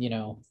and, you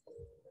know,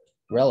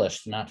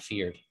 relished, not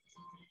feared.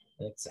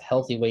 It's a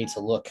healthy way to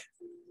look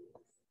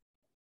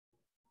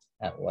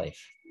at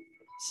life.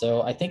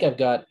 So I think I've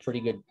got pretty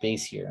good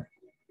base here.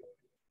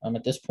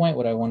 At this point,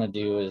 what I want to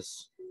do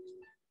is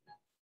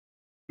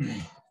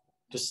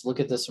just look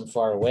at this from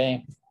far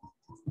away,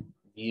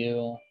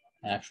 view,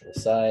 actual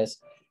size.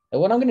 And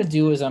what I'm going to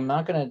do is I'm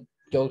not going to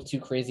go too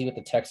crazy with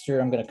the texture.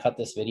 I'm going to cut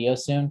this video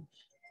soon,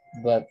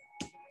 but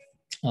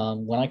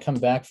when I come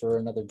back for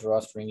another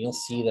Drawstream, you'll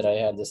see that I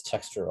had this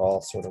texture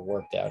all sort of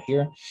worked out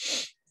here.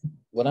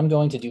 What I'm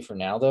going to do for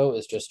now, though,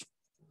 is just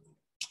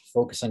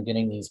focus on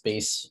getting these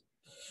base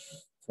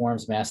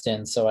forms masked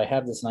in. So I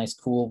have this nice,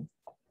 cool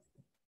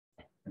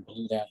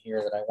blue down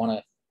here that I want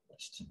to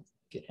just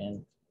get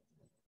in.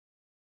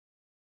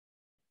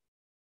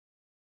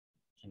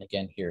 And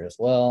again here as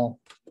well.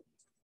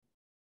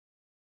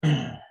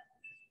 And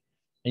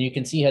you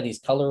can see how these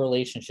color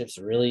relationships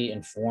really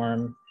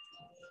inform,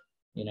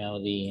 you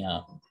know, the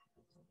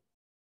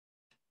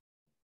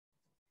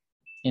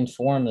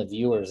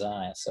viewer's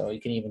eye. So you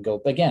can even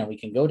go, again, we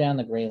can go down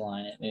the gray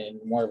line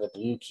in more of a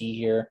blue key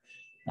here,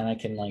 and I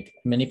can like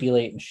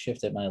manipulate and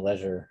shift at my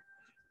leisure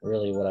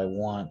really what I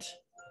want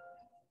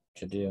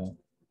to do.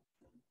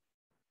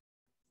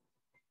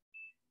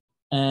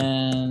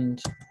 And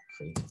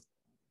crazy.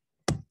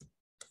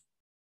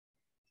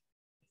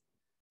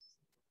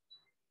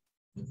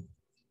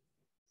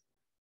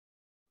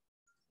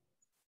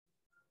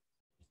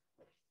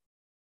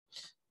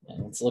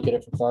 And let's look at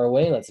it from far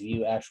away. Let's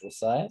view actual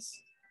size.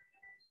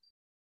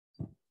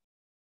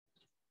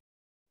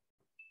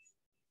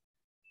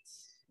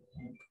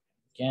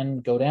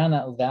 Again, go down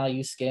that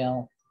value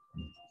scale.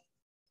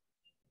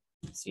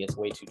 See, it's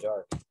way too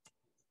dark.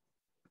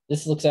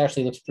 This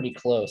actually looks pretty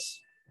close.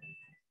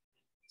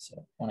 So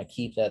I want to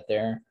keep that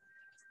there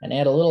and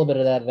add a little bit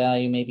of that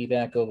value maybe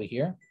back over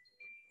here.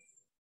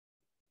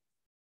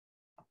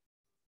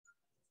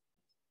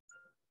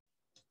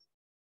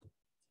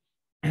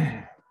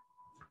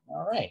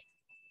 All right.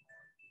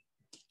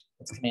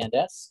 Let's Command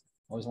S.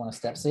 Always want to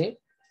step save.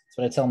 That's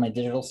what I tell my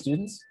digital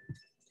students.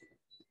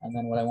 And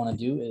then what I want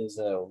to do is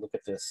look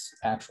at this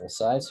actual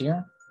size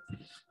here.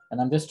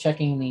 And I'm just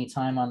checking the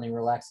time on the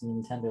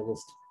Relaxing Nintendo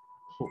list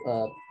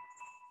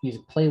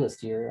music playlist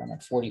here. I'm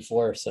at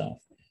 44, so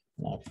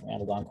I've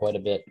rambled on quite a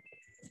bit.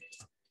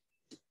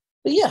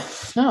 But yeah,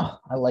 no,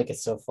 I like it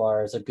so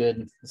far. This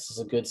is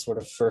a good sort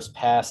of first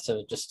pass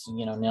to just,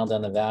 you know, nail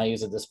down the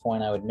values. At this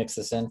point, I would mix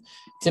this in.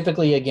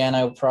 Typically, again,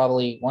 I would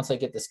probably, once I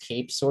get this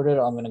cape sorted,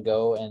 I'm going to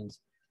go and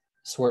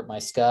sort my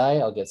sky.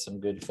 I'll get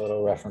some good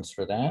photo reference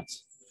for that.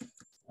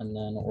 And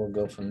then we'll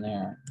go from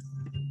there.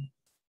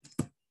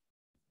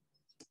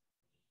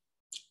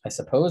 I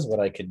suppose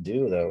what I could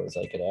do, though, is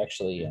I could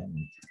actually,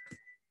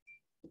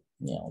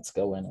 yeah, let's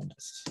go in and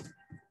just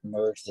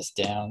merge this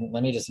down.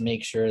 Let me just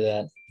make sure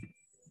that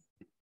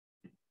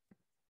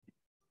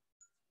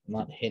I'm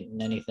not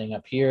hitting anything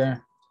up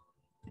here.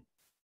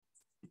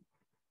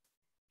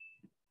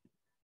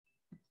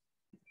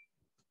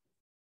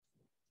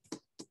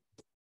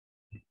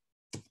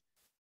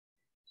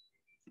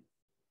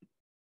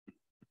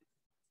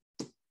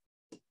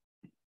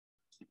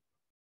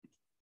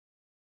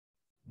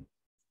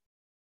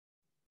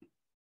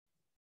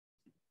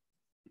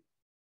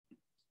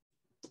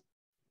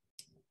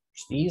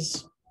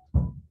 These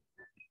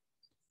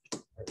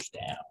merge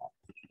down.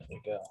 There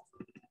we go.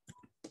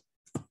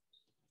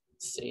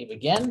 Save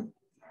again.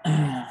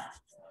 All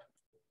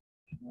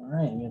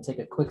right, I'm going to take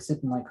a quick sip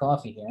of my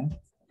coffee here.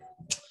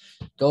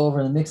 Go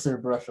over the mixer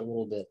brush a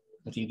little bit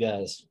with you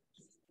guys.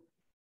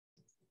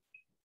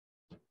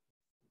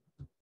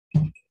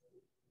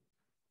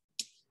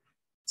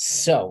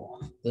 So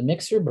the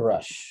mixer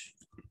brush,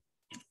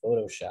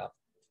 Photoshop,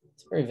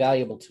 it's a very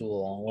valuable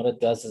tool. And what it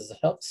does is it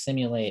helps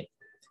simulate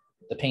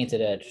the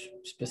painted edge,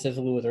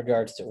 specifically with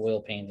regards to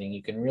oil painting.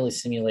 You can really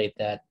simulate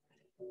that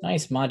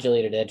nice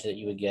modulated edge that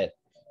you would get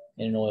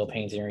in an oil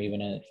painting or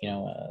even a, you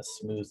know, a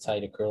smooth,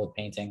 tight acrylic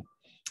painting.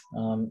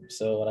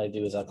 So what I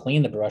do is I'll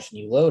clean the brush and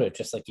you load it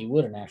just like you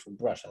would an actual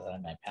brush. I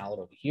have my palette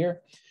over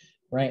here,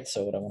 right?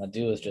 So what I want to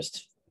do is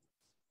just,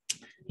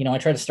 you know, I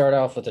try to start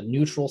off with a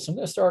neutral. So I'm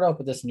going to start off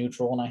with this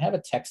neutral, and I have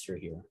a texture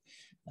here,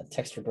 a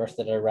texture brush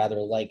that I rather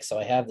like. So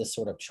I have this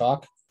sort of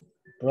chalk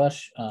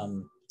brush.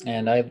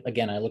 And I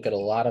look at a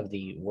lot of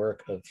the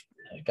work of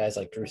guys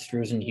like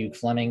Drawstream and Hugh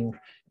Fleming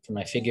for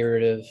my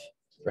figurative,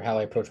 for how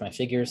I approach my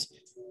figures.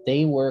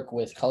 They work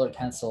with colored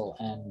pencil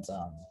and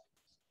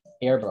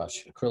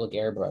airbrush, acrylic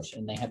airbrush,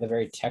 and they have a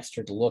very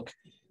textured look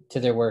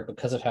to their work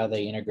because of how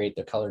they integrate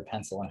the colored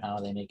pencil and how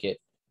they make it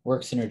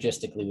work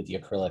synergistically with the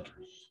acrylic.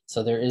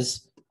 So there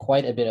is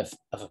quite a bit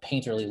of a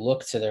painterly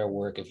look to their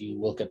work if you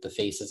look at the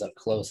faces up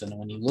close. And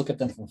when you look at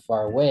them from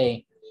far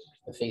away,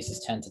 the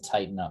faces tend to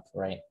tighten up,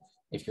 right?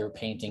 If you're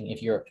painting,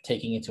 if you're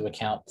taking into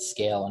account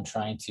scale and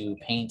trying to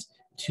paint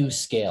to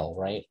scale,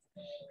 right?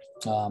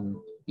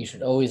 You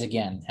should always,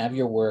 again, have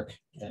your work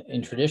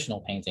in traditional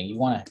painting. You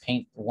want to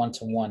paint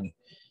one-to-one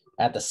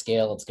at the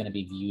scale it's going to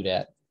be viewed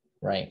at,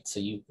 right?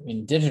 So you,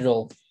 in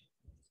digital,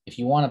 if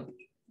you want to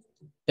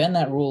bend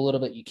that rule a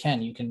little bit, you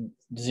can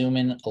zoom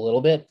in a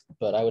little bit,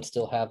 but I would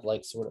still have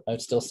like sort of, I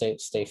would still say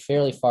stay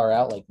fairly far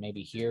out, like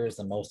maybe here is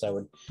the most I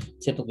would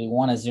typically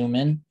want to zoom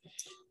in.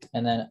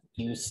 And then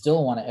you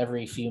still want to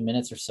every few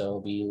minutes or so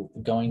be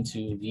going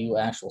to view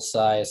actual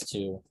size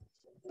to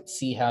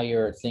see how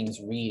your things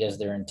read as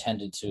they're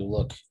intended to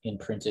look in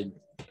printed,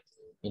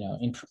 you know,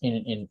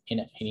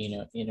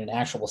 in an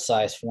actual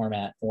size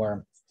format.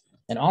 Or,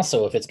 and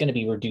also if it's going to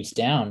be reduced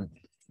down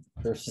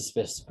for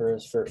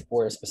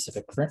a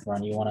specific print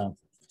run, you want to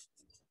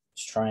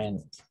just try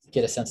and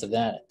get a sense of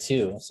that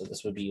too. So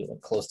this would be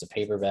close to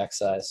paperback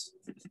size.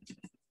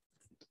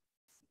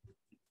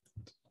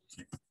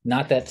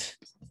 Not that,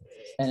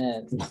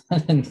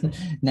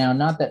 now,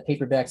 not that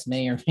paperbacks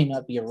may or may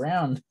not be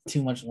around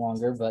too much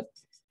longer, but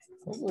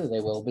hopefully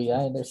they will be.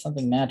 There's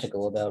something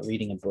magical about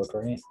reading a book,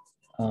 right?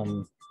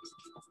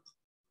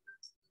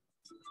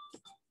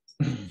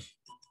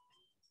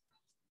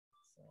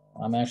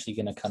 I'm actually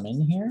going to come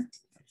in here,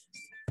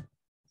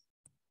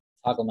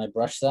 toggle my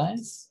brush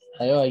size.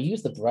 I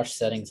use the brush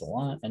settings a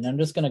lot, and I'm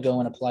just going to go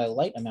and apply a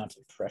light amount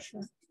of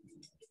pressure.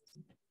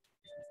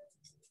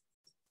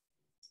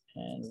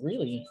 And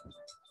really,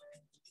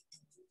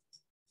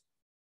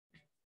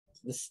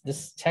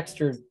 this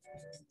textured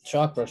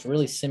chalk brush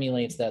really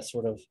simulates that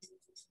sort of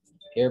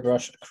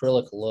airbrush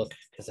acrylic look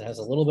because it has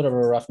a little bit of a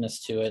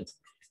roughness to it.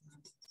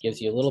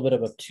 Gives you a little bit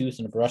of a tooth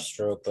and a brush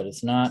stroke, but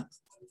it's not,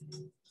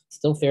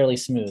 still fairly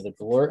smooth.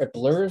 It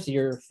blurs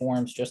your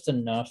forms just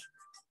enough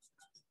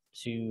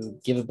to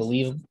give a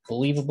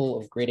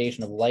believable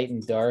gradation of light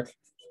and dark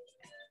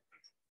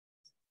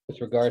with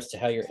regards to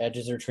how your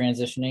edges are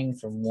transitioning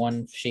from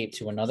one shape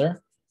to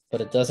another,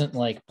 but it doesn't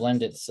like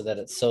blend it so that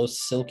it's so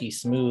silky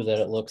smooth that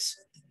it looks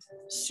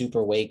super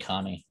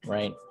Wacom-y,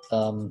 right?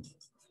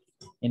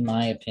 In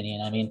my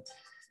opinion, I mean,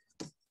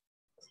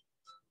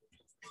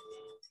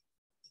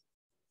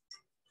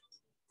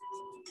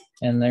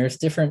 and there's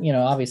different, you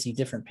know, obviously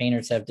different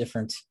painters have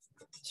different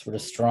sort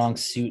of strong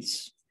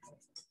suits.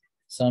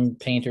 Some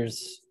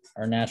painters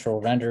are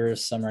natural renderers,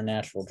 some are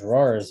natural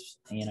drawers,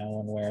 you know,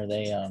 and where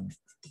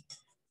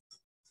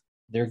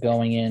they're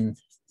going in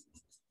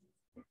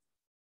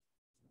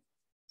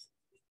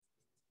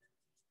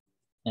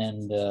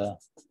and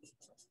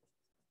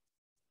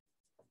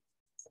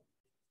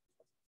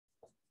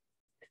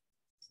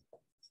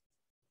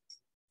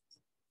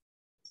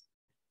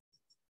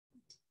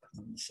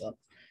this up.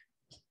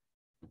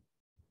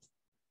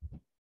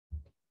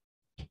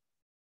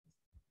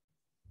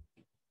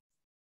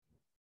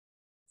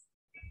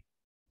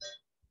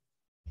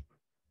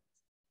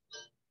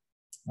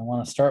 I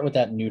want to start with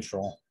that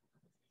neutral.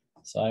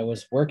 So I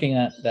was working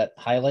that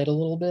highlight a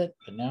little bit,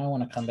 but now I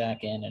want to come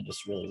back in and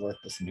just really work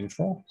this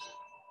neutral.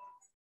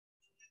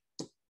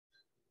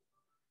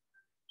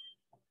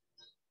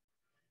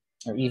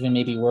 Or even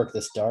maybe work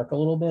this dark a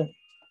little bit.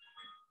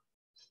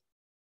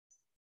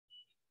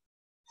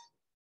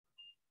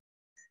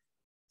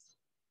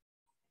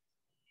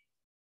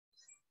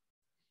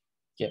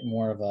 Get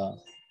more of a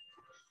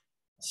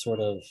sort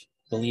of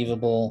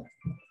believable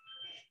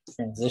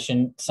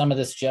transition. Some of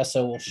this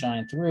gesso will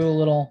shine through a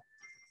little.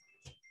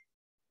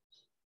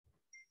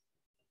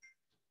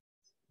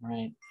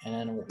 Right, and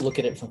then look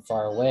at it from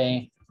far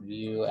away,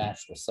 view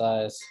actual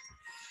size.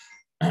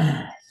 So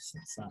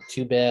it's not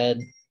too bad.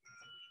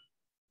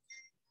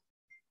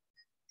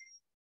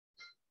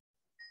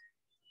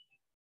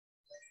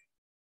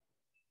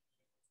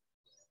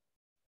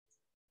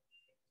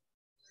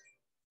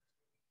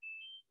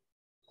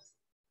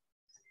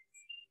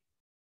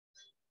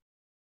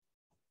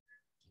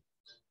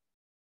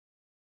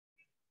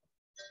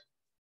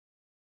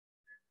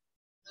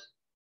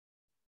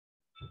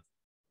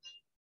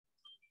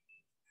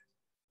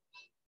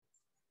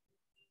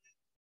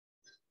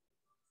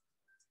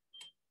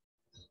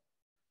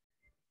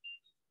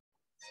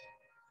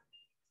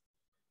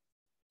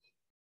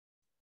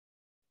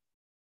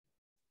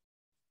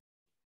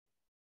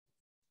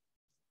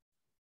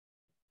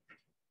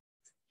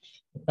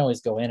 You can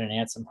always go in and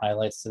add some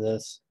highlights to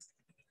this.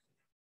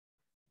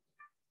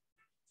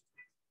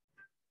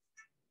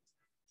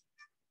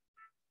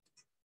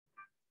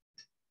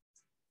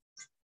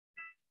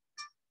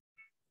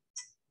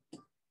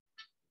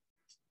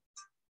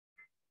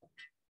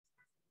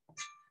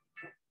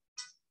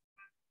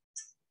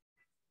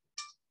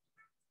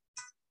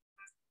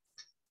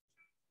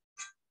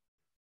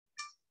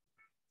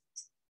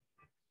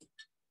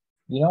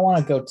 You don't want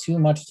to go too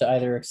much to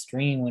either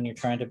extreme when you're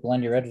trying to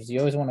blend your edges. You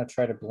always want to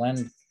try to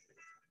blend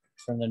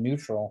from the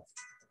neutral.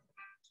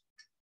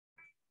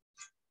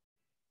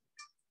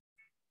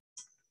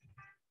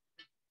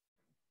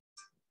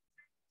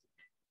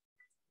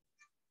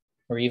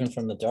 or even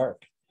from the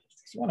dark.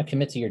 So you want to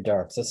commit to your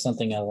darks. That's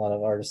something a lot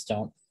of artists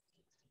don't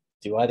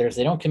do either, is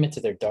they don't commit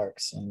to their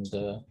darks, and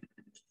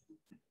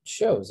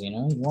shows, you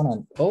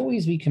want to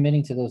always be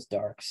committing to those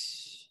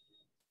darks.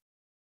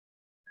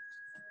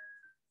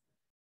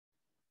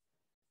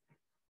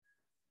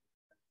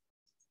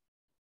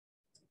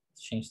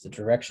 Let's change the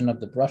direction of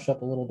the brush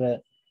up a little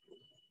bit.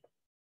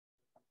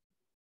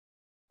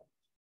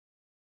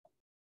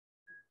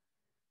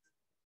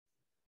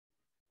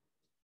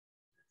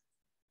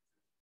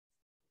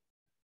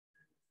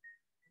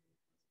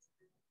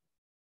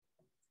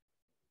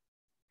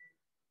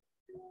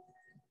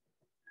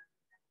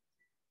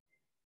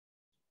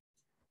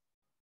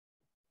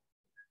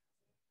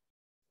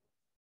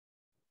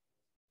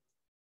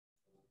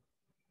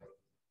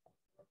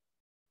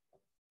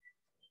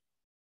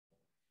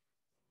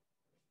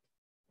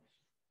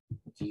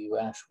 Do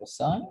actual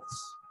size.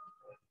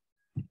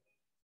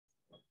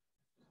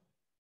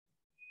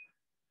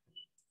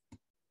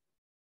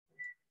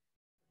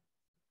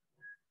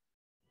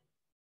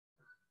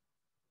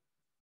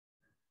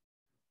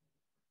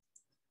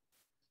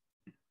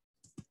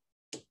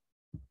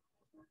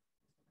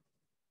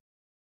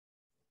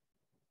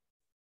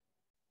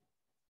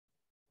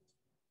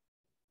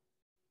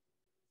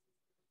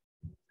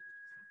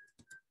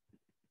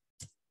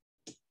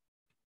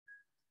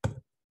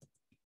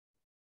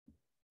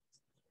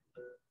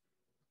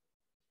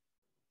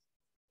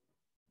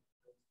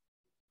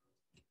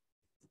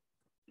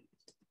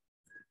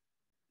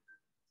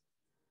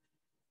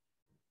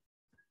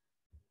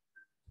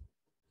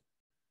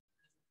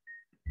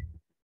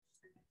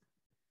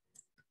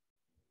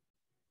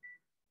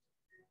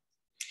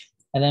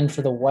 And then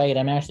for the white,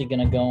 I'm actually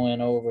going to go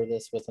in over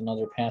this with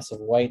another pass of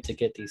white to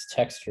get these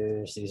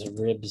textures, these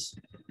ribs,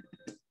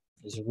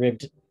 these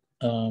ribbed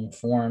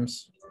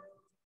forms.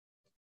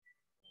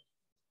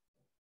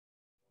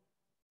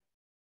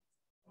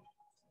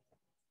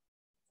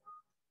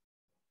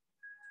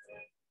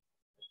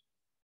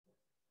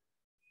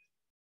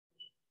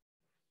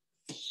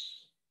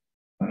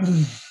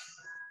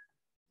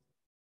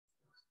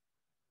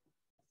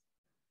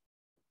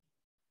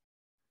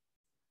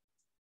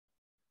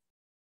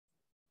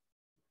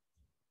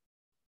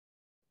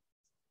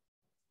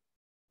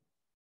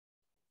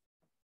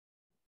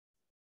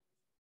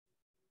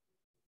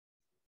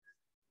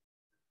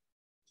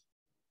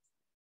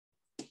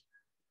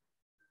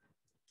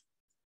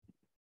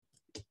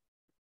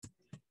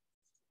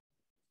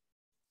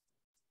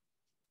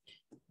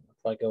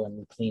 Probably go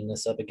and clean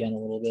this up again a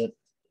little bit.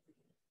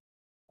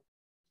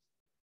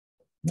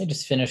 Let me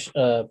just finish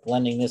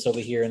blending this over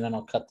here, and then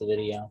I'll cut the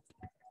video.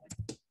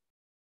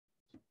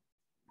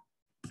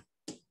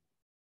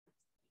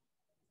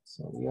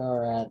 So we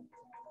are at,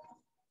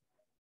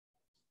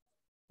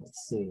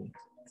 let's see,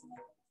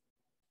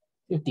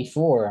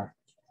 54.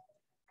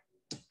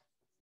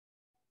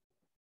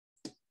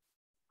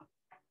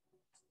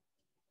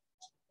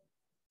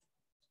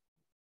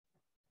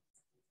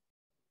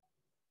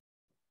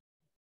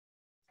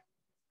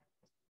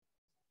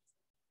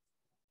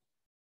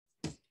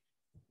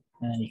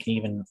 And you can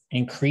even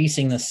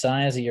increasing the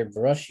size of your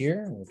brush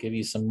here will give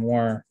you some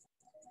more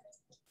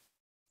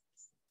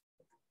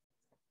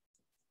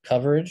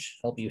coverage,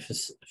 help you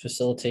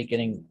facilitate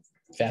getting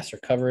faster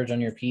coverage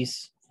on your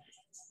piece.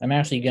 I'm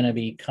actually going to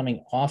be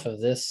coming off of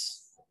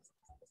this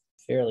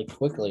fairly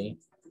quickly,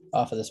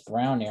 off of this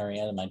brown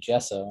area of my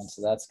gesso, and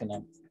so that's going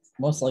to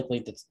most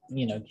likely,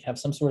 have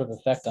some sort of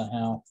effect on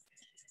how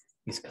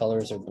these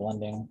colors are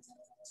blending.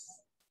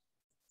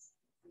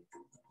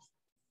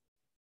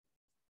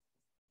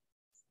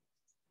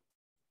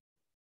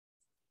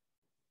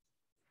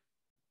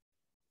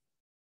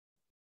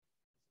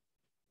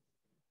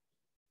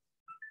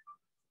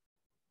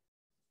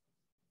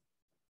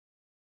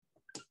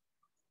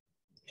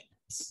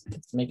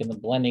 It's making the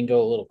blending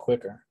go a little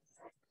quicker.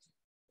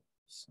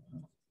 So.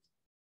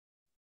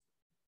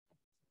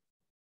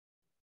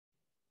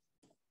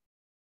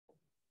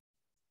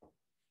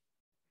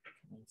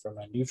 For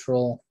my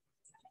neutral.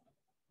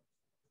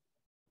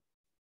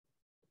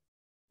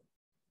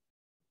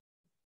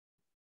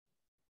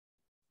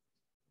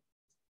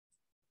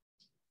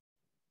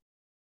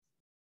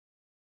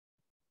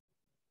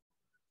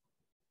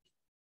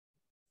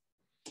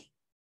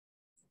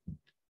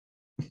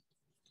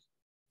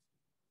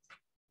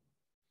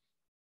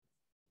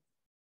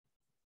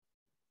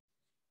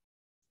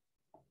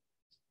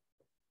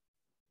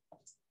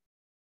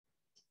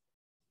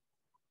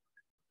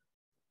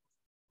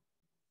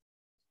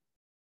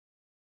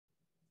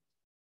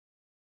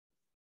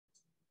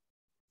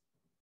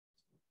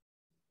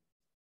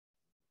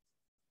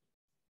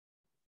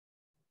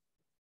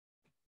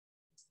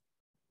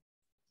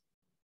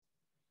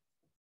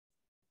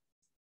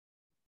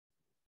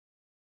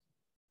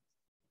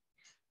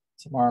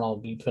 Tomorrow I'll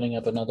be putting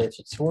up another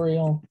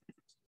tutorial.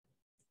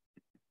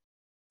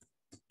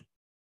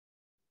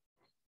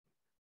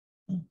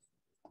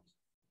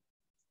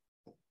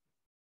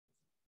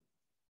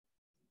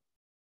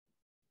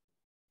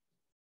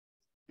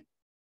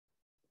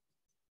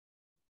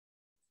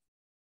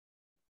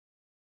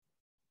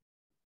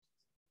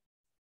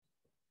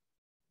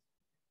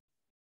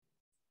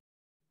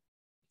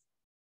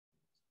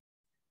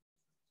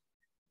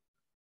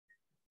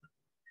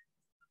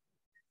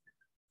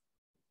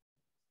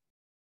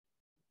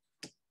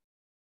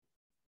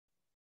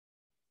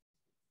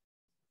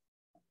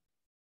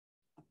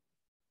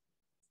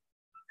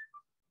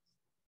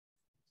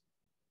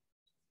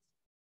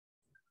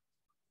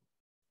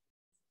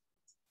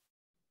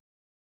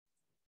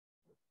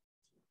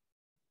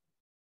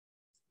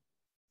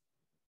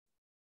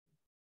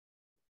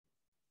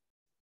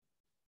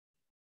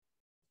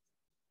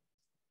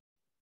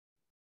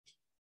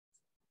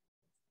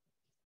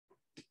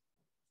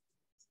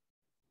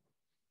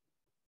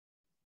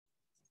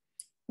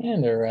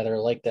 And I rather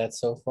like that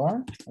so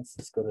far. Let's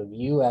just go to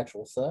view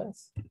actual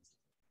size.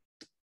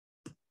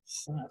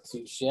 It's not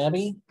too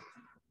shabby.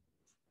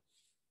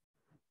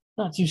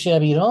 Not too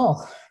shabby at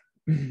all.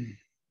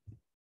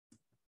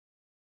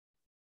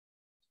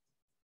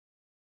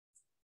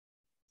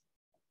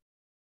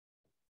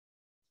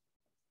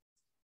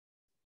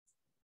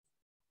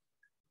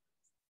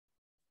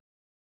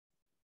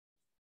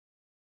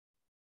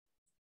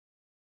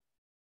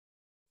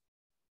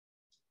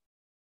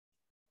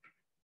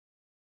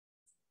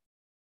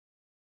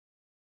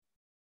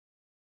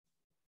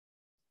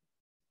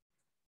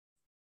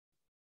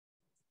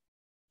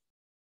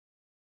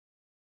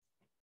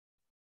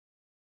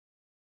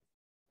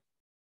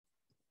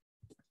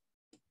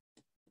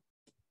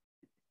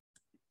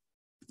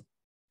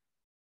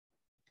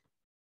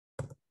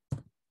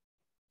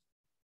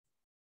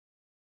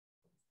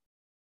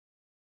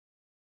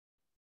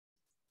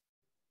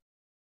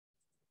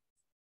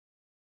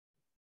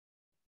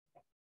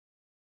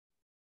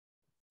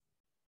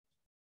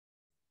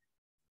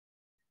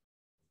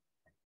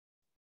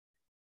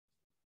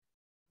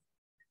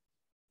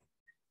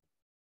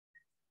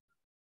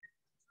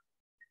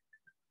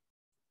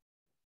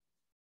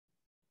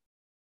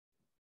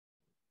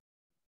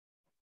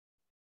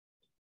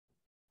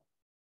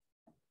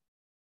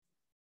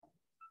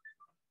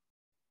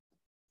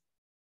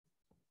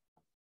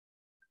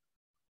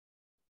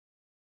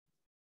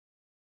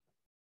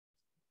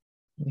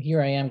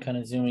 Here I am kind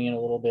of zooming in a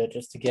little bit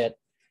just to get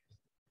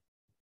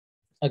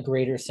a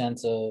greater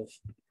sense of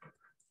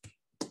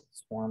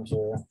swarms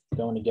are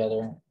going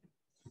together.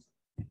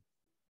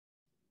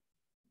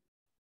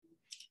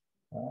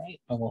 All right,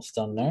 almost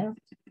done there.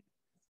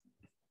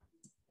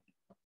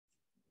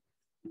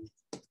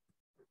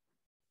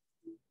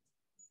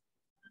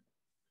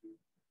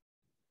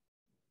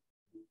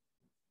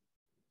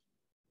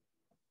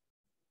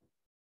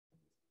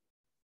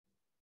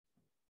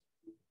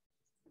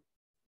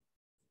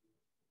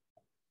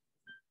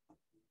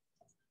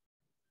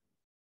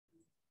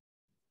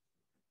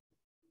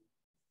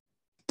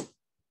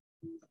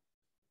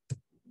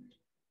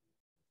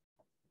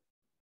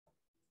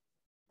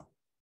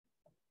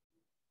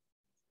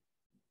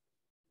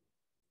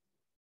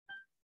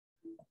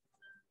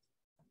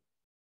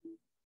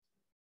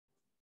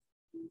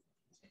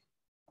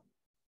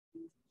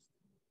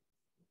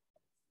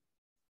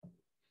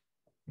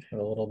 Have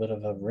a little bit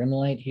of a rim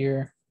light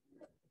here.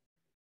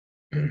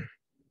 And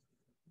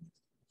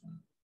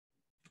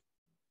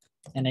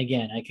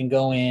again, I can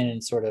go in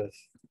and sort of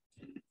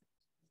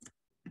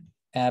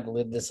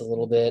ad-lib this a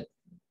little bit,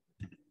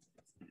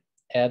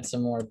 add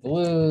some more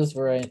blues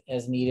where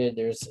as needed.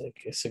 There's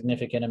a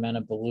significant amount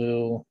of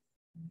blue,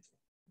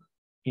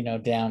 you know,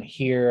 down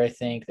here. I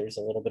think there's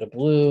a little bit of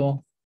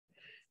blue,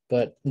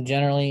 but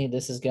generally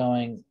this is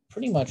going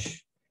pretty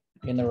much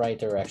in the right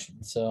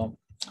direction. So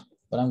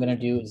what I'm going to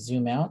do is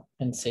zoom out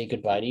and say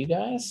goodbye to you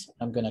guys.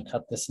 I'm going to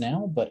cut this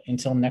now, but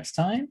until next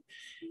time,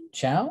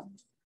 ciao,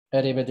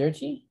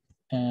 arrivederci,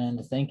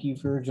 and thank you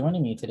for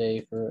joining me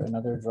today for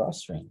another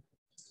Drawstream.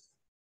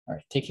 All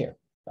right, take care.